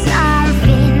for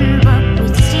something, but we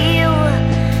still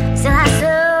sell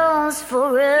ourselves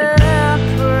for a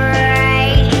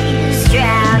price.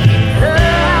 Driving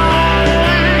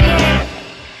home, yeah.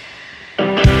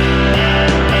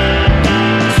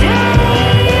 Driving home,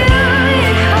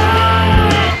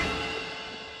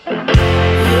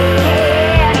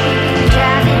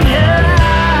 yeah.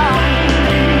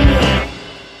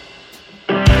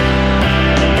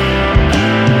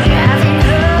 Driving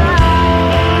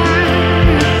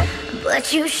home,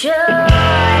 but you should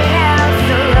have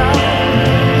the road.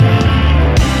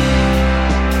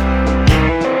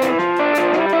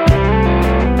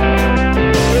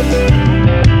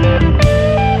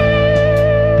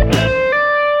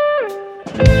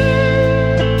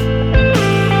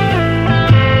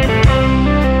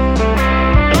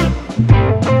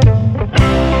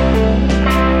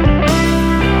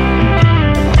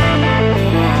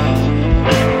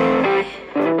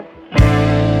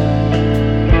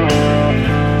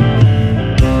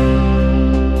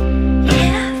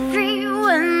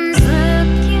 Everyone's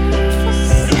looking for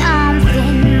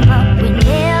something, but we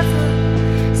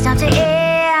never stop to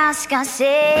ask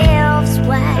ourselves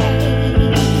why.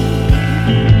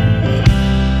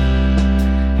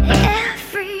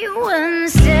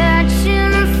 Everyone's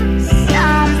searching for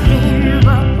something,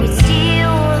 but we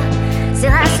still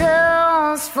sell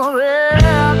ourselves for a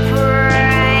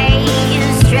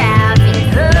price.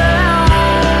 Driving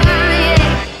home,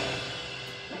 yeah.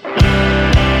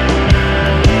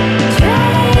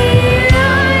 Driving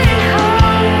home,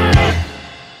 yeah.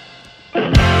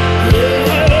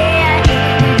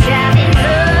 Driving home,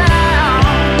 yeah.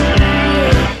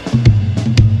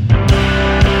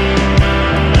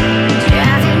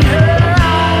 Driving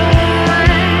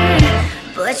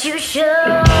home, but you should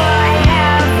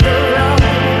have the road.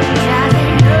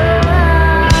 Driving home.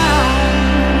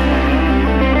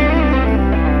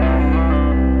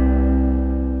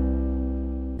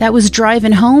 That was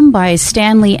Driving Home by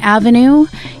Stanley Avenue.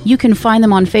 You can find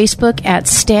them on Facebook at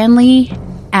Stanley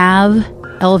Ave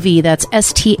LV. That's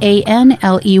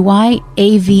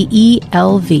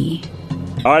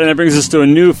STANLEYAVELV. All right, and that brings us to a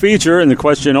new feature, and the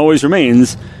question always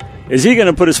remains: is he going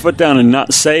to put his foot down and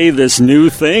not say this new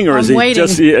thing, or is I'm he waiting.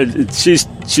 just?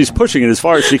 She's pushing it as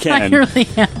far as she I can. really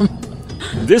am.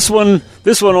 This one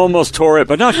almost tore it,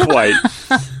 but not quite.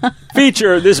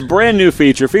 This brand new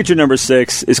feature number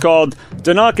 6, is called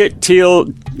Donnocket Teal.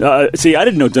 See, I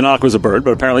didn't know Donnock was a bird,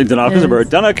 but apparently Donnock is a bird.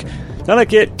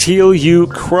 Donnocket Teal You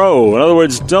Crow. In other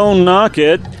words, don't knock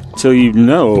it till you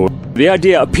know. The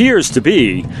idea appears to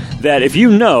be that if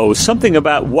you know something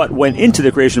about what went into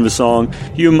the creation of a song,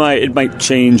 it might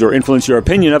change or influence your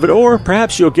opinion of it, or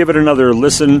perhaps you'll give it another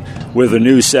listen with a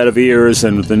new set of ears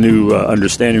and with a new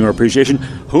understanding or appreciation.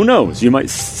 Who knows? You might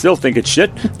still think it's shit,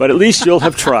 but at least you'll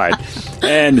have tried.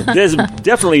 And this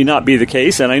definitely not be the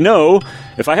case, and I know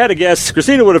if I had to guess,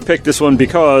 Christina would have picked this one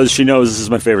because she knows this is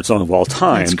my favorite song of all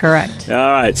time. That's correct. All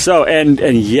right. So, and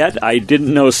yet I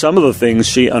didn't know some of the things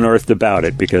she unearthed about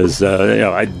it because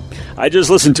I just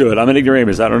listened to it. I'm an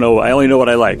ignoramus. I don't know. I only know what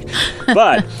I like.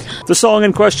 But the song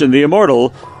in question, the immortal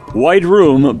 "White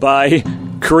Room" by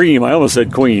Cream. I almost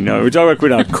said Queen. No, we're talking about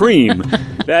Queen now. Cream.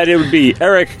 That it would be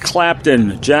Eric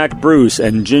Clapton, Jack Bruce,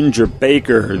 and Ginger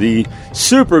Baker, the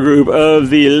supergroup of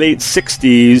the late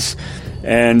 '60s.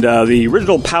 And the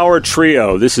original power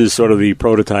trio. This is sort of the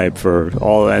prototype for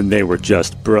all, and they were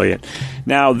just brilliant.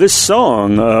 Now, this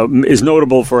song is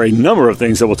notable for a number of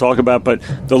things that we'll talk about, but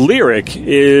the lyric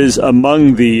is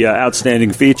among the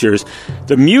outstanding features.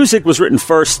 The music was written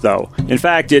first, though. In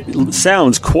fact, it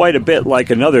sounds quite a bit like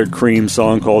another Cream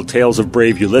song called Tales of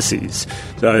Brave Ulysses.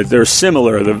 They're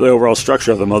similar, the overall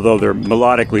structure of them, although they're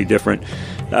melodically different.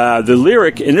 The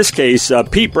lyric, in this case,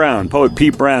 poet Pete Brown,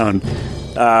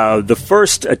 the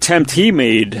first attempt he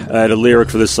made at a lyric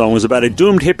for this song was about a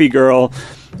doomed hippie girl.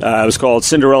 It was called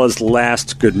Cinderella's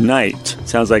Last Goodnight.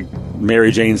 Sounds like Mary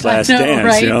Jane's Last Dance,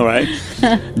 right? You know, right?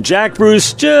 Jack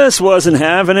Bruce just wasn't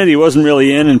having it. He wasn't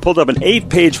really in, and pulled up an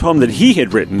 8-page poem that he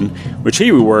had written, which he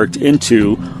reworked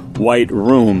into White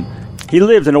Room. He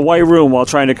lived in a white room while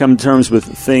trying to come to terms with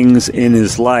things in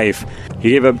his life.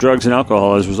 He gave up drugs and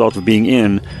alcohol as a result of being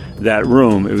in that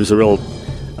room. It was a real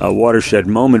watershed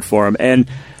moment for him. And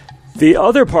the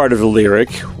other part of the lyric,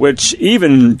 which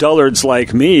even dullards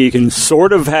like me can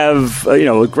sort of have,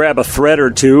 grab a thread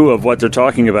or two of what they're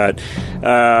talking about.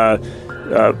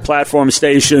 Platform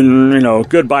station,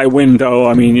 goodbye window.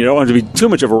 I mean, you don't want to be too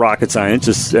much of a rocket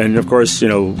scientist. And of course,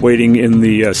 waiting in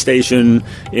the station,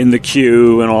 in the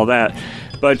queue and all that.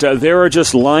 But there are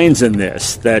just lines in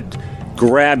this that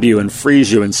grab you and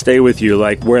freeze you and stay with you,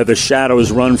 like where the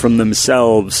shadows run from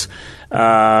themselves.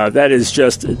 That is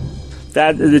just...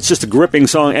 it's just a gripping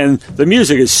song, and the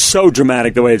music is so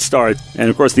dramatic the way it starts. And,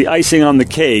 of course, the icing on the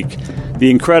cake, the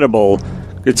incredible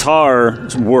guitar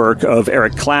work of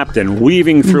Eric Clapton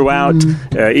weaving throughout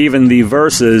even the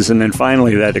verses, and then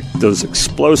finally those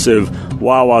explosive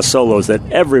wah-wah solos that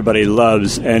everybody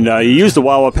loves. And he used the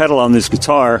wah-wah pedal on this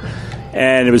guitar,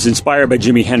 and it was inspired by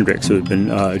Jimi Hendrix, who had been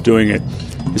doing it.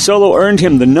 The solo earned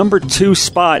him the number 2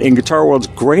 spot in Guitar World's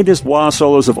greatest wah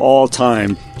solos of all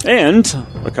time. And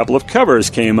a couple of covers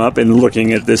came up in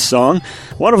looking at this song.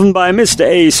 One of them by Mr.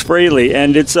 Ace Frehley,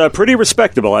 and it's pretty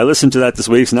respectable. I listened to that this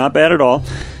week. It's not bad at all.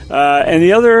 And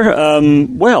the other,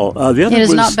 the other it is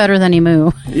was not better than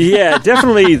Emu. Yeah,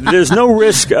 definitely. There's no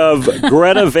risk of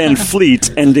Greta Van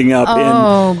Fleet ending up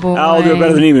in boy. I'll Do It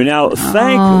Better Than Emu. Now,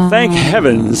 thank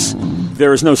heavens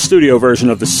there is no studio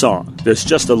version of the song. There's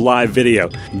just a live video.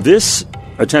 This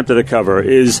attempt at a cover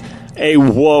is a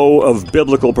woe of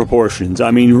biblical proportions. I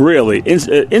mean, really,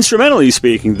 instrumentally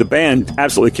speaking, the band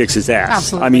absolutely kicks his ass.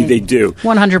 Absolutely. I mean, they do.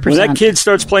 100%. When that kid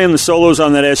starts playing the solos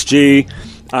on that SG,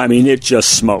 I mean, it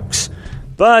just smokes.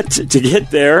 But to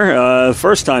get there,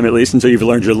 first time at least, until you've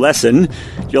learned your lesson,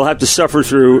 you'll have to suffer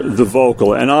through the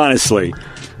vocal. And honestly,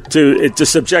 to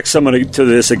subject somebody to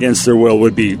this against their will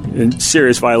would be a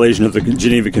serious violation of the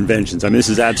Geneva Conventions. I mean, this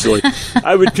is absolutely...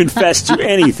 I would confess to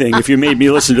anything if you made me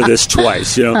listen to this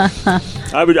twice, you know.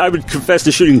 I would confess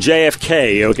to shooting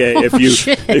JFK, okay,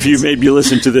 if you made me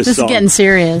listen to this song. This is getting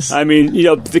serious. I mean, you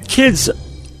know, the kid's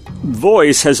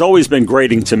voice has always been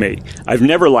grating to me. I've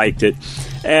never liked it.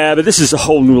 But this is a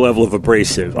whole new level of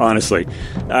abrasive, honestly.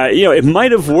 You know, it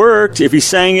might have worked if he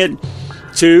sang it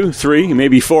 2, 3,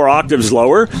 maybe 4 octaves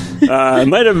lower.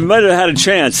 Might have had a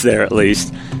chance there at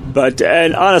least.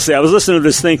 And honestly, I was listening to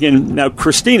this thinking, now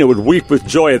Christina would weep with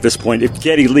joy at this point if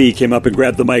Geddy Lee came up and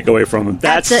grabbed the mic away from him.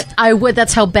 That's it. I would.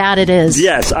 That's how bad it is.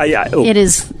 Yes, It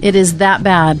is that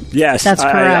bad. Yes, that's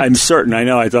correct. I'm certain. I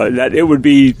know. I thought that it would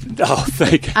be. Oh,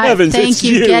 thank heavens! Thank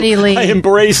you, Geddy Lee. I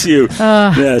embrace you.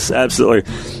 Yes, absolutely.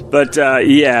 But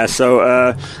yeah,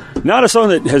 so. Not a song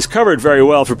that has covered very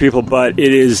well for people, but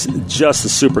it is just a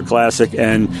super classic.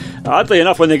 And oddly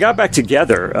enough, when they got back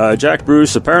together, Jack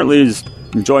Bruce apparently is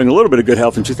enjoying a little bit of good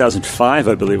health in 2005,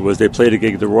 I believe it was. They played a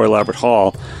gig at the Royal Albert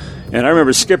Hall. And I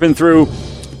remember skipping through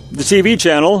the TV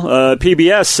channel,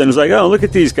 PBS, and was like, oh, look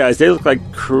at these guys. They look like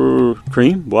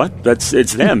Cream? What?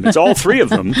 It's them. It's all 3 of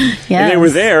them. Yes. And they were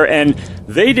there, and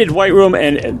they did White Room,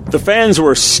 and the fans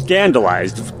were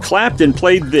scandalized. Clapton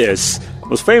played this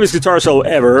most famous guitar solo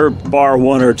ever, bar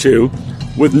 1 or 2,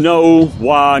 with no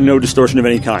wah, no distortion of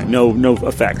any kind, no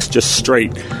effects, just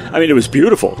straight. I mean, it was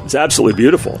beautiful. It's absolutely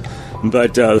beautiful.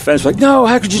 But the fans were like, no,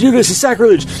 how could you do this? It's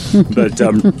sacrilege. But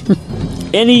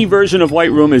any version of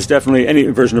White Room is definitely, any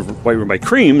version of White Room by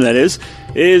Cream, that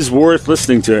is worth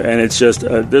listening to. And it's just,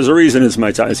 there's a reason it's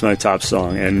my top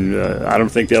song. And I don't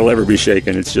think they'll ever be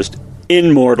shaken. It's just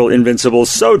immortal, invincible,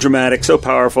 so dramatic, so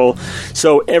powerful,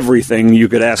 so everything you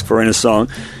could ask for in a song.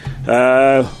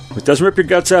 It doesn't rip your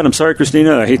guts out. I'm sorry,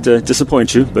 Christina. I hate to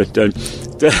disappoint you, but wow.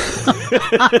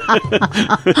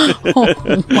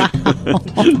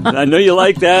 I know you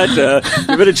like that.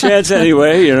 Give it a chance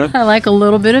anyway, you know. I like a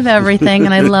little bit of everything,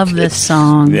 and I love this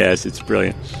song. Yes, it's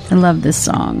brilliant. I love this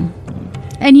song.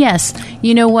 And yes,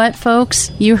 you know what,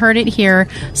 folks? You heard it here.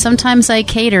 Sometimes I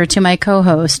cater to my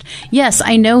co-host. Yes,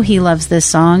 I know he loves this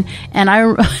song, and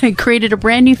I created a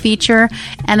brand new feature,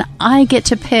 and I get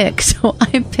to pick. So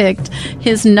I picked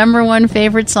his number 1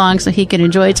 favorite song so he could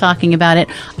enjoy talking about it.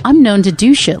 I'm known to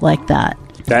do shit like that.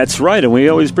 That's right, and we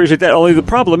always appreciate that. Only the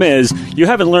problem is, you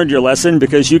haven't learned your lesson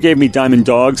because you gave me Diamond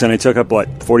Dogs, and I took up,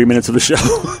 40 minutes of the show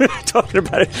talking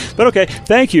about it. But okay,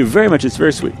 thank you very much. It's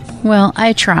very sweet. Well,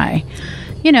 I try.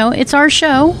 You know, it's our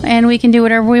show, and we can do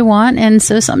whatever we want. And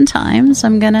so sometimes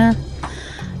I'm gonna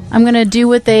do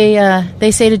what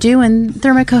they say to do, and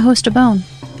throw my co-host a bone.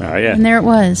 Oh yeah, and there it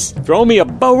was. Throw me a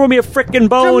frickin'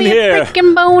 bone here. Throw me a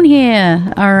frickin' bone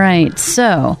here. All right,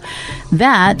 so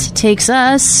that takes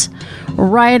us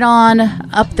right on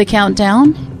up the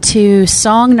countdown to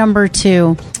song number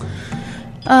 2.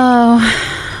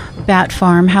 Oh, Bat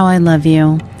Farm, How I Love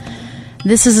You.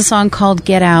 This is a song called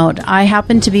Get Out. I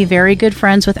happen to be very good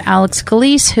friends with Alex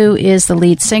Calise, who is the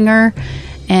lead singer,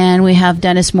 and we have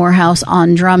Dennis Morehouse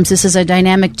on drums. This is a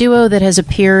dynamic duo that has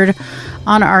appeared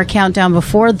on our countdown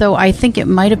before, though I think it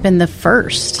might have been the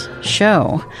first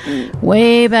show.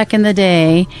 Way back in the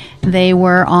day, they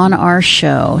were on our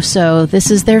show. So this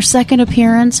is their second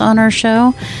appearance on our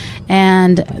show.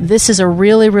 And this is a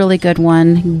really, really good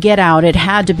one. Get Out. It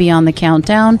had to be on the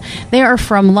countdown. They are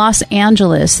from Los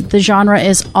Angeles. The genre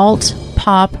is alt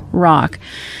pop rock.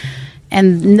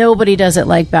 and nobody does it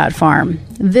like Bat Farm.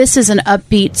 This is an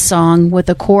upbeat song with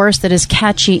a chorus that is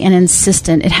catchy and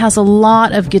insistent. It has a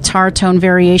lot of guitar tone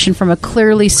variation from a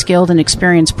clearly skilled and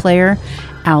experienced player,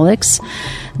 Alex.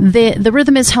 The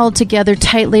rhythm is held together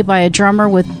tightly by a drummer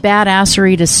with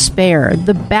badassery to spare.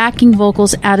 The backing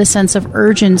vocals add a sense of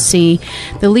urgency.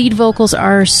 The lead vocals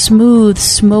are smooth,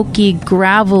 smoky,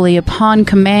 gravelly upon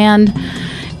command,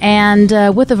 and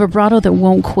with a vibrato that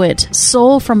won't quit.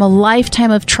 Soul from a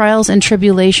lifetime of trials and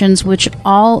tribulations, which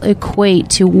all equate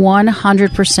to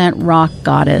 100% rock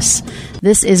goddess.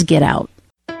 This is Get Out.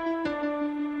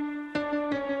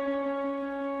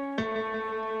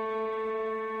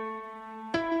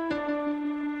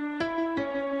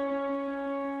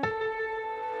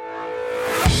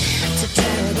 It's a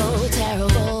terrible,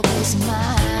 terrible place in my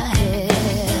head.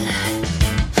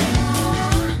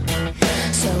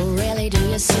 So rarely do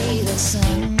you see the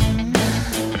sun.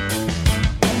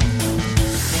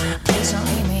 Please don't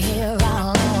leave me here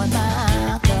all alone with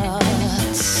my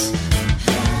thoughts.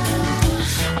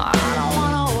 I don't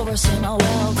wanna overstay my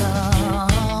welcome.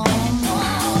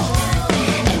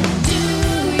 And do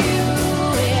you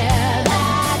hear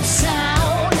that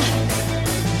sound?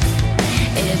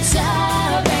 It's a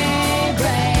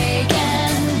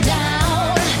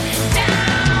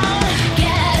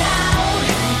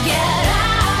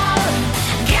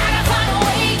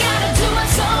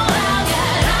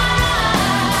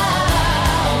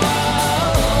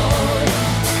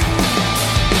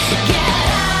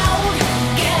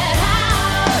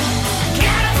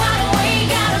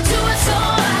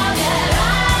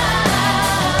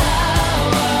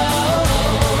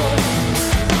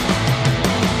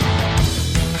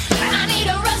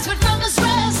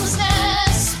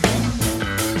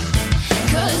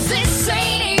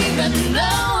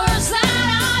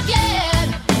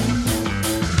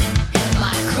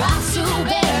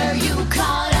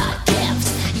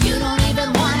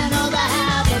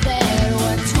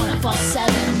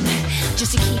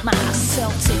just to keep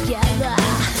myself together.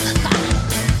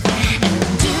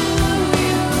 And do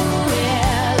you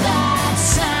hear that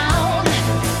sound?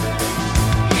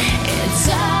 It's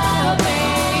a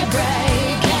me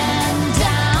breaking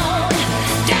down,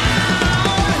 down.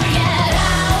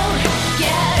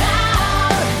 Get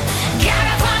out,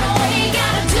 gotta find a way,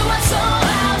 gotta do it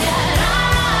somehow. Get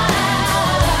out,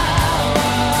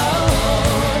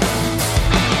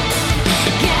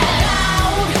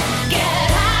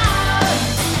 get out.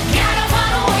 Gotta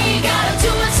find a way, gotta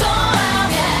do it somehow.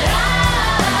 Get out,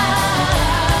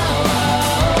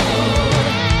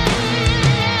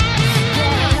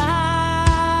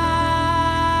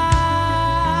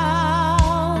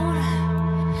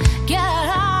 get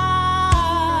out.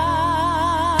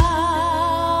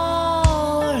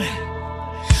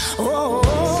 Oh.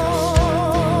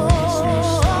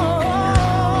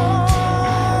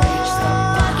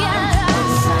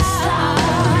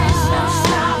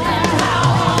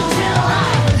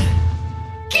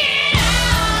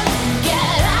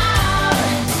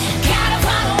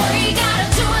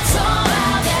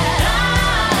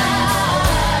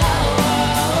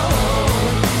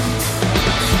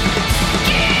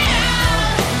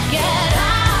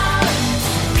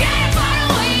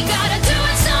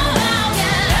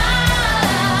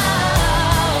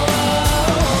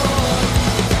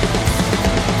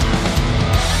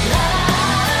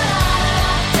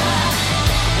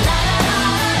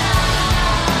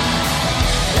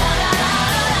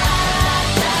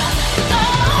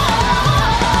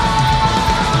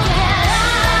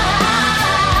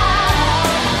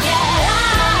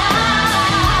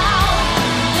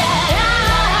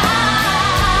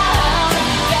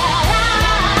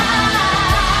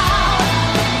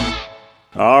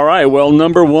 All right, well,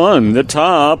 number one, the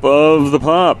top of the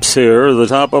pops here, the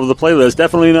top of the playlist.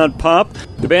 Definitely not pop.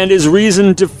 The band is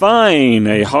Reason Define,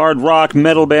 a hard rock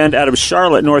metal band out of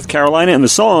Charlotte, North Carolina, and the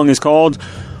song is called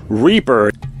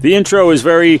Reaper. The intro is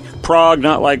very prog,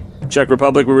 not like Czech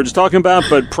Republic we were just talking about,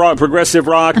 but progressive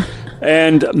rock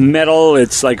and metal.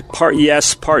 It's like part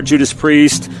Yes, part Judas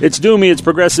Priest. It's doomy, it's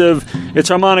progressive, it's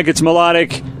harmonic, it's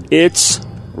melodic. It's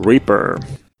Reaper.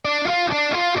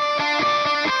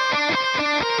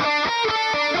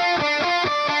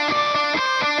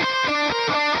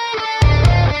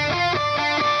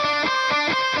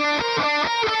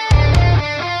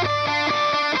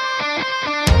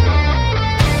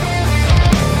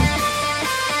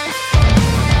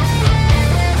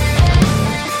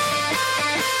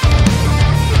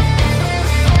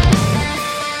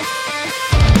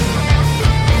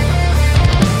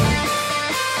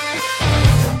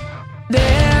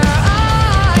 There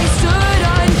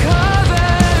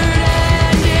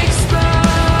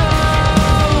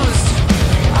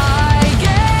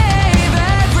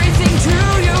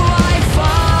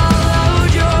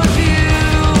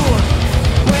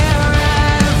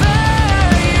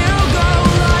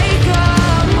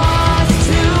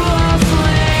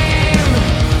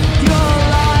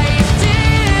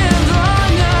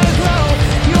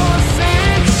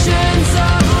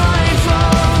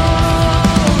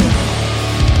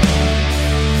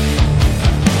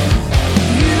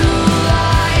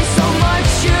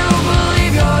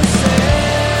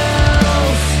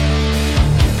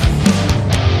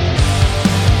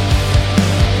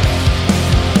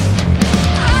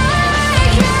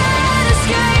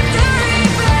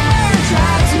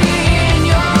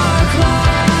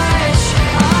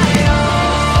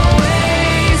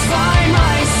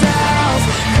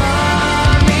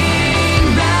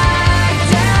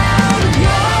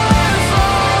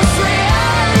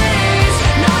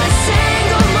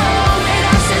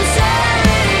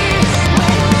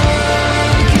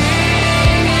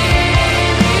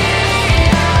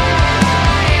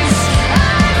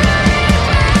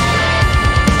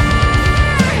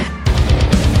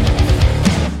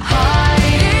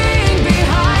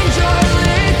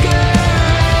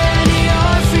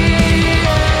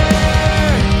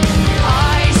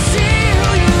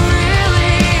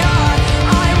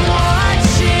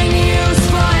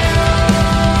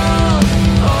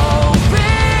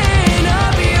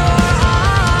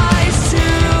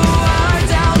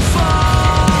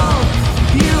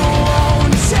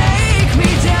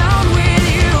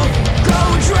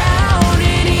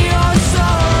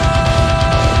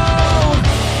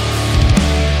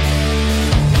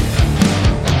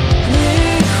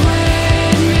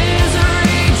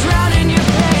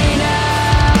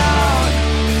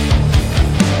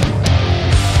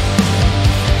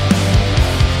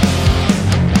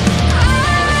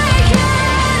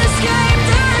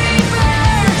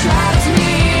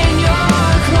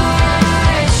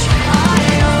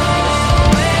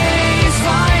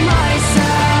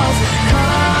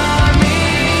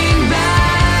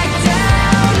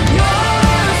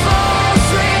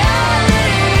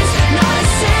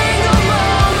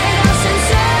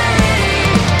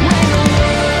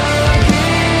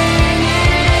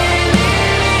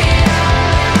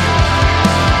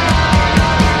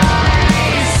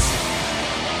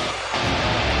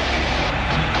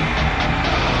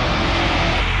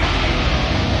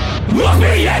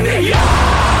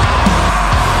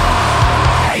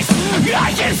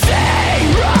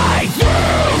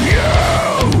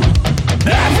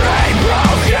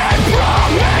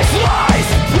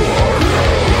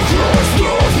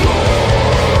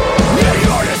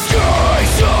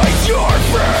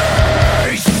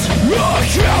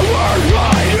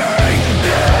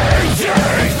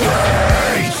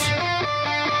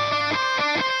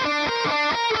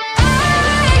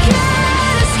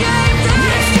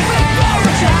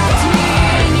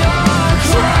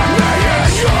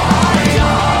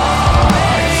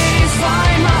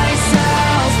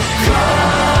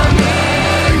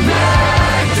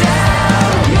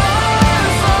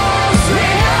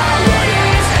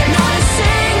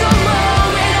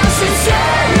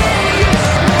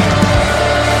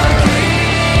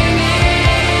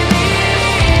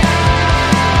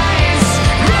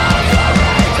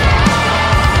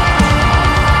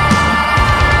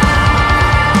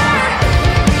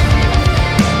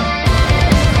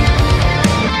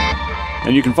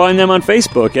And you can find them on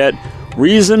Facebook at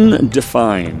Reason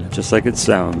Define, just like it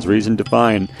sounds, Reason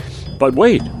Define. But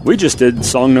wait, we just did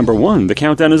song number 1. The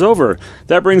countdown is over.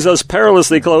 That brings us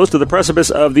perilously close to the precipice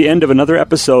of the end of another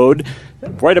episode.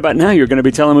 Right about now, you're going to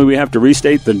be telling me we have to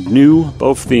restate the new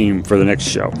BOF theme for the next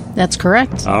show. That's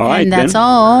correct. All right, and that's then.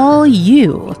 all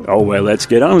you. Oh, well, let's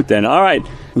get on it then. All right,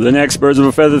 the next Birds of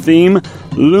a Feather theme,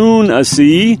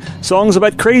 Lunacy. Songs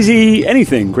about crazy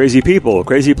anything, crazy people,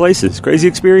 crazy places, crazy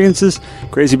experiences,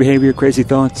 crazy behavior, crazy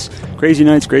thoughts, crazy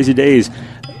nights, crazy days.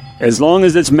 As long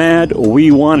as it's mad,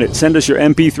 we want it. Send us your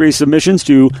MP3 submissions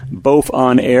to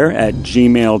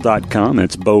bofonair@gmail.com.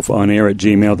 That's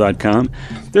bofonair@gmail.com.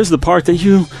 There's the part that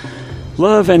you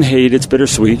love and hate. It's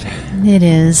bittersweet. It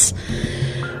is.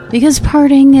 Because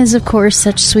parting is, of course,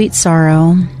 such sweet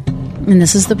sorrow. And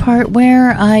this is the part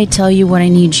where I tell you what I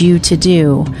need you to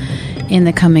do in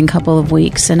the coming couple of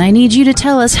weeks. And I need you to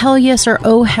tell us hell yes or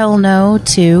oh hell no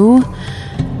to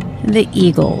the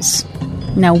Eagles.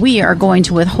 Now, we are going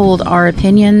to withhold our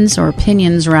opinions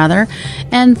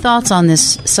and thoughts on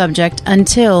this subject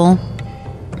until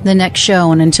the next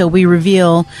show and until we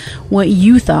reveal what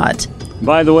you thought.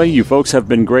 By the way, you folks have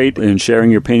been great in sharing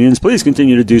your opinions. Please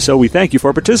continue to do so. We thank you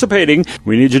for participating.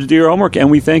 We need you to do your homework, and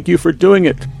we thank you for doing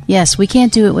it. Yes, we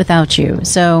can't do it without you.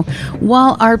 So,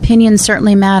 while our opinions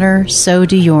certainly matter, so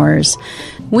do yours.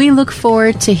 We look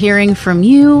forward to hearing from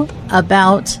you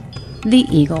about the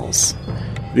Eagles.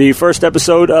 The first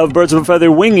episode of Birds of a Feather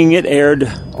Winging It aired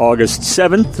August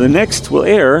 7th. The next will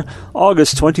air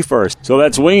August 21st. So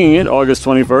that's Winging It, August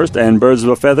 21st, and Birds of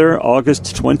a Feather,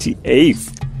 August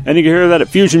 28th. And you can hear that at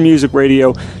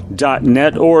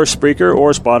fusionmusicradio.net or Spreaker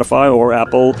or Spotify or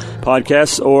Apple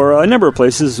Podcasts or a number of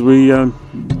places.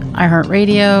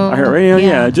 iHeartRadio.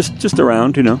 Yeah, just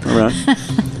around, around.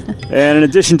 And in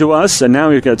addition to us, and now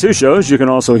we've got 2 shows, you can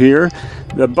also hear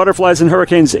the Butterflies and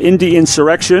Hurricanes Indie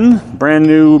Insurrection, brand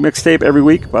new mixtape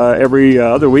every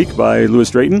other week by Louis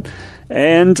Drayton,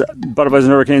 and Butterflies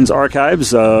and Hurricanes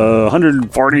Archives,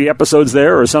 140 episodes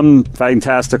there, or some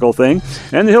fantastical thing,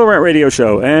 and the Hill Rant Radio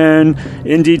Show, and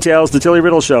In Details, the Tilly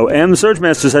Riddle Show, and the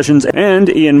Surgemaster Sessions, and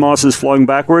Ian Moss's Flowing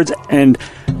Backwards, and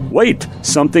wait,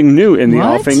 something new in the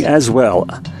offing as well.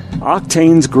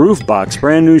 Octane's Groove Box,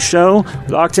 brand new show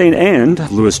with Octane and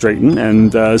Louis Drayton,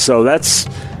 and so that's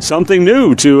something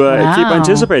new to keep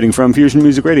anticipating from Fusion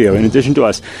Music Radio, in addition to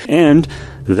us. And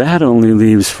that only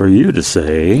leaves for you to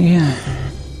say,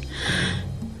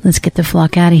 let's get the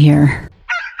flock out of here.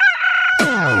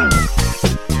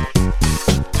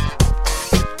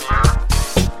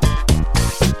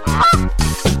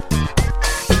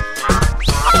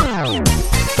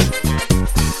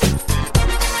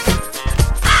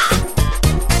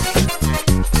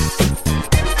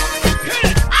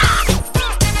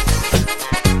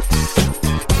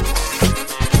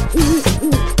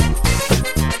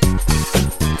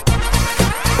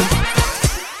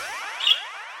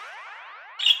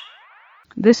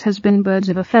 This has been Birds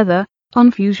of a Feather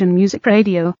on Fusion Music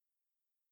Radio.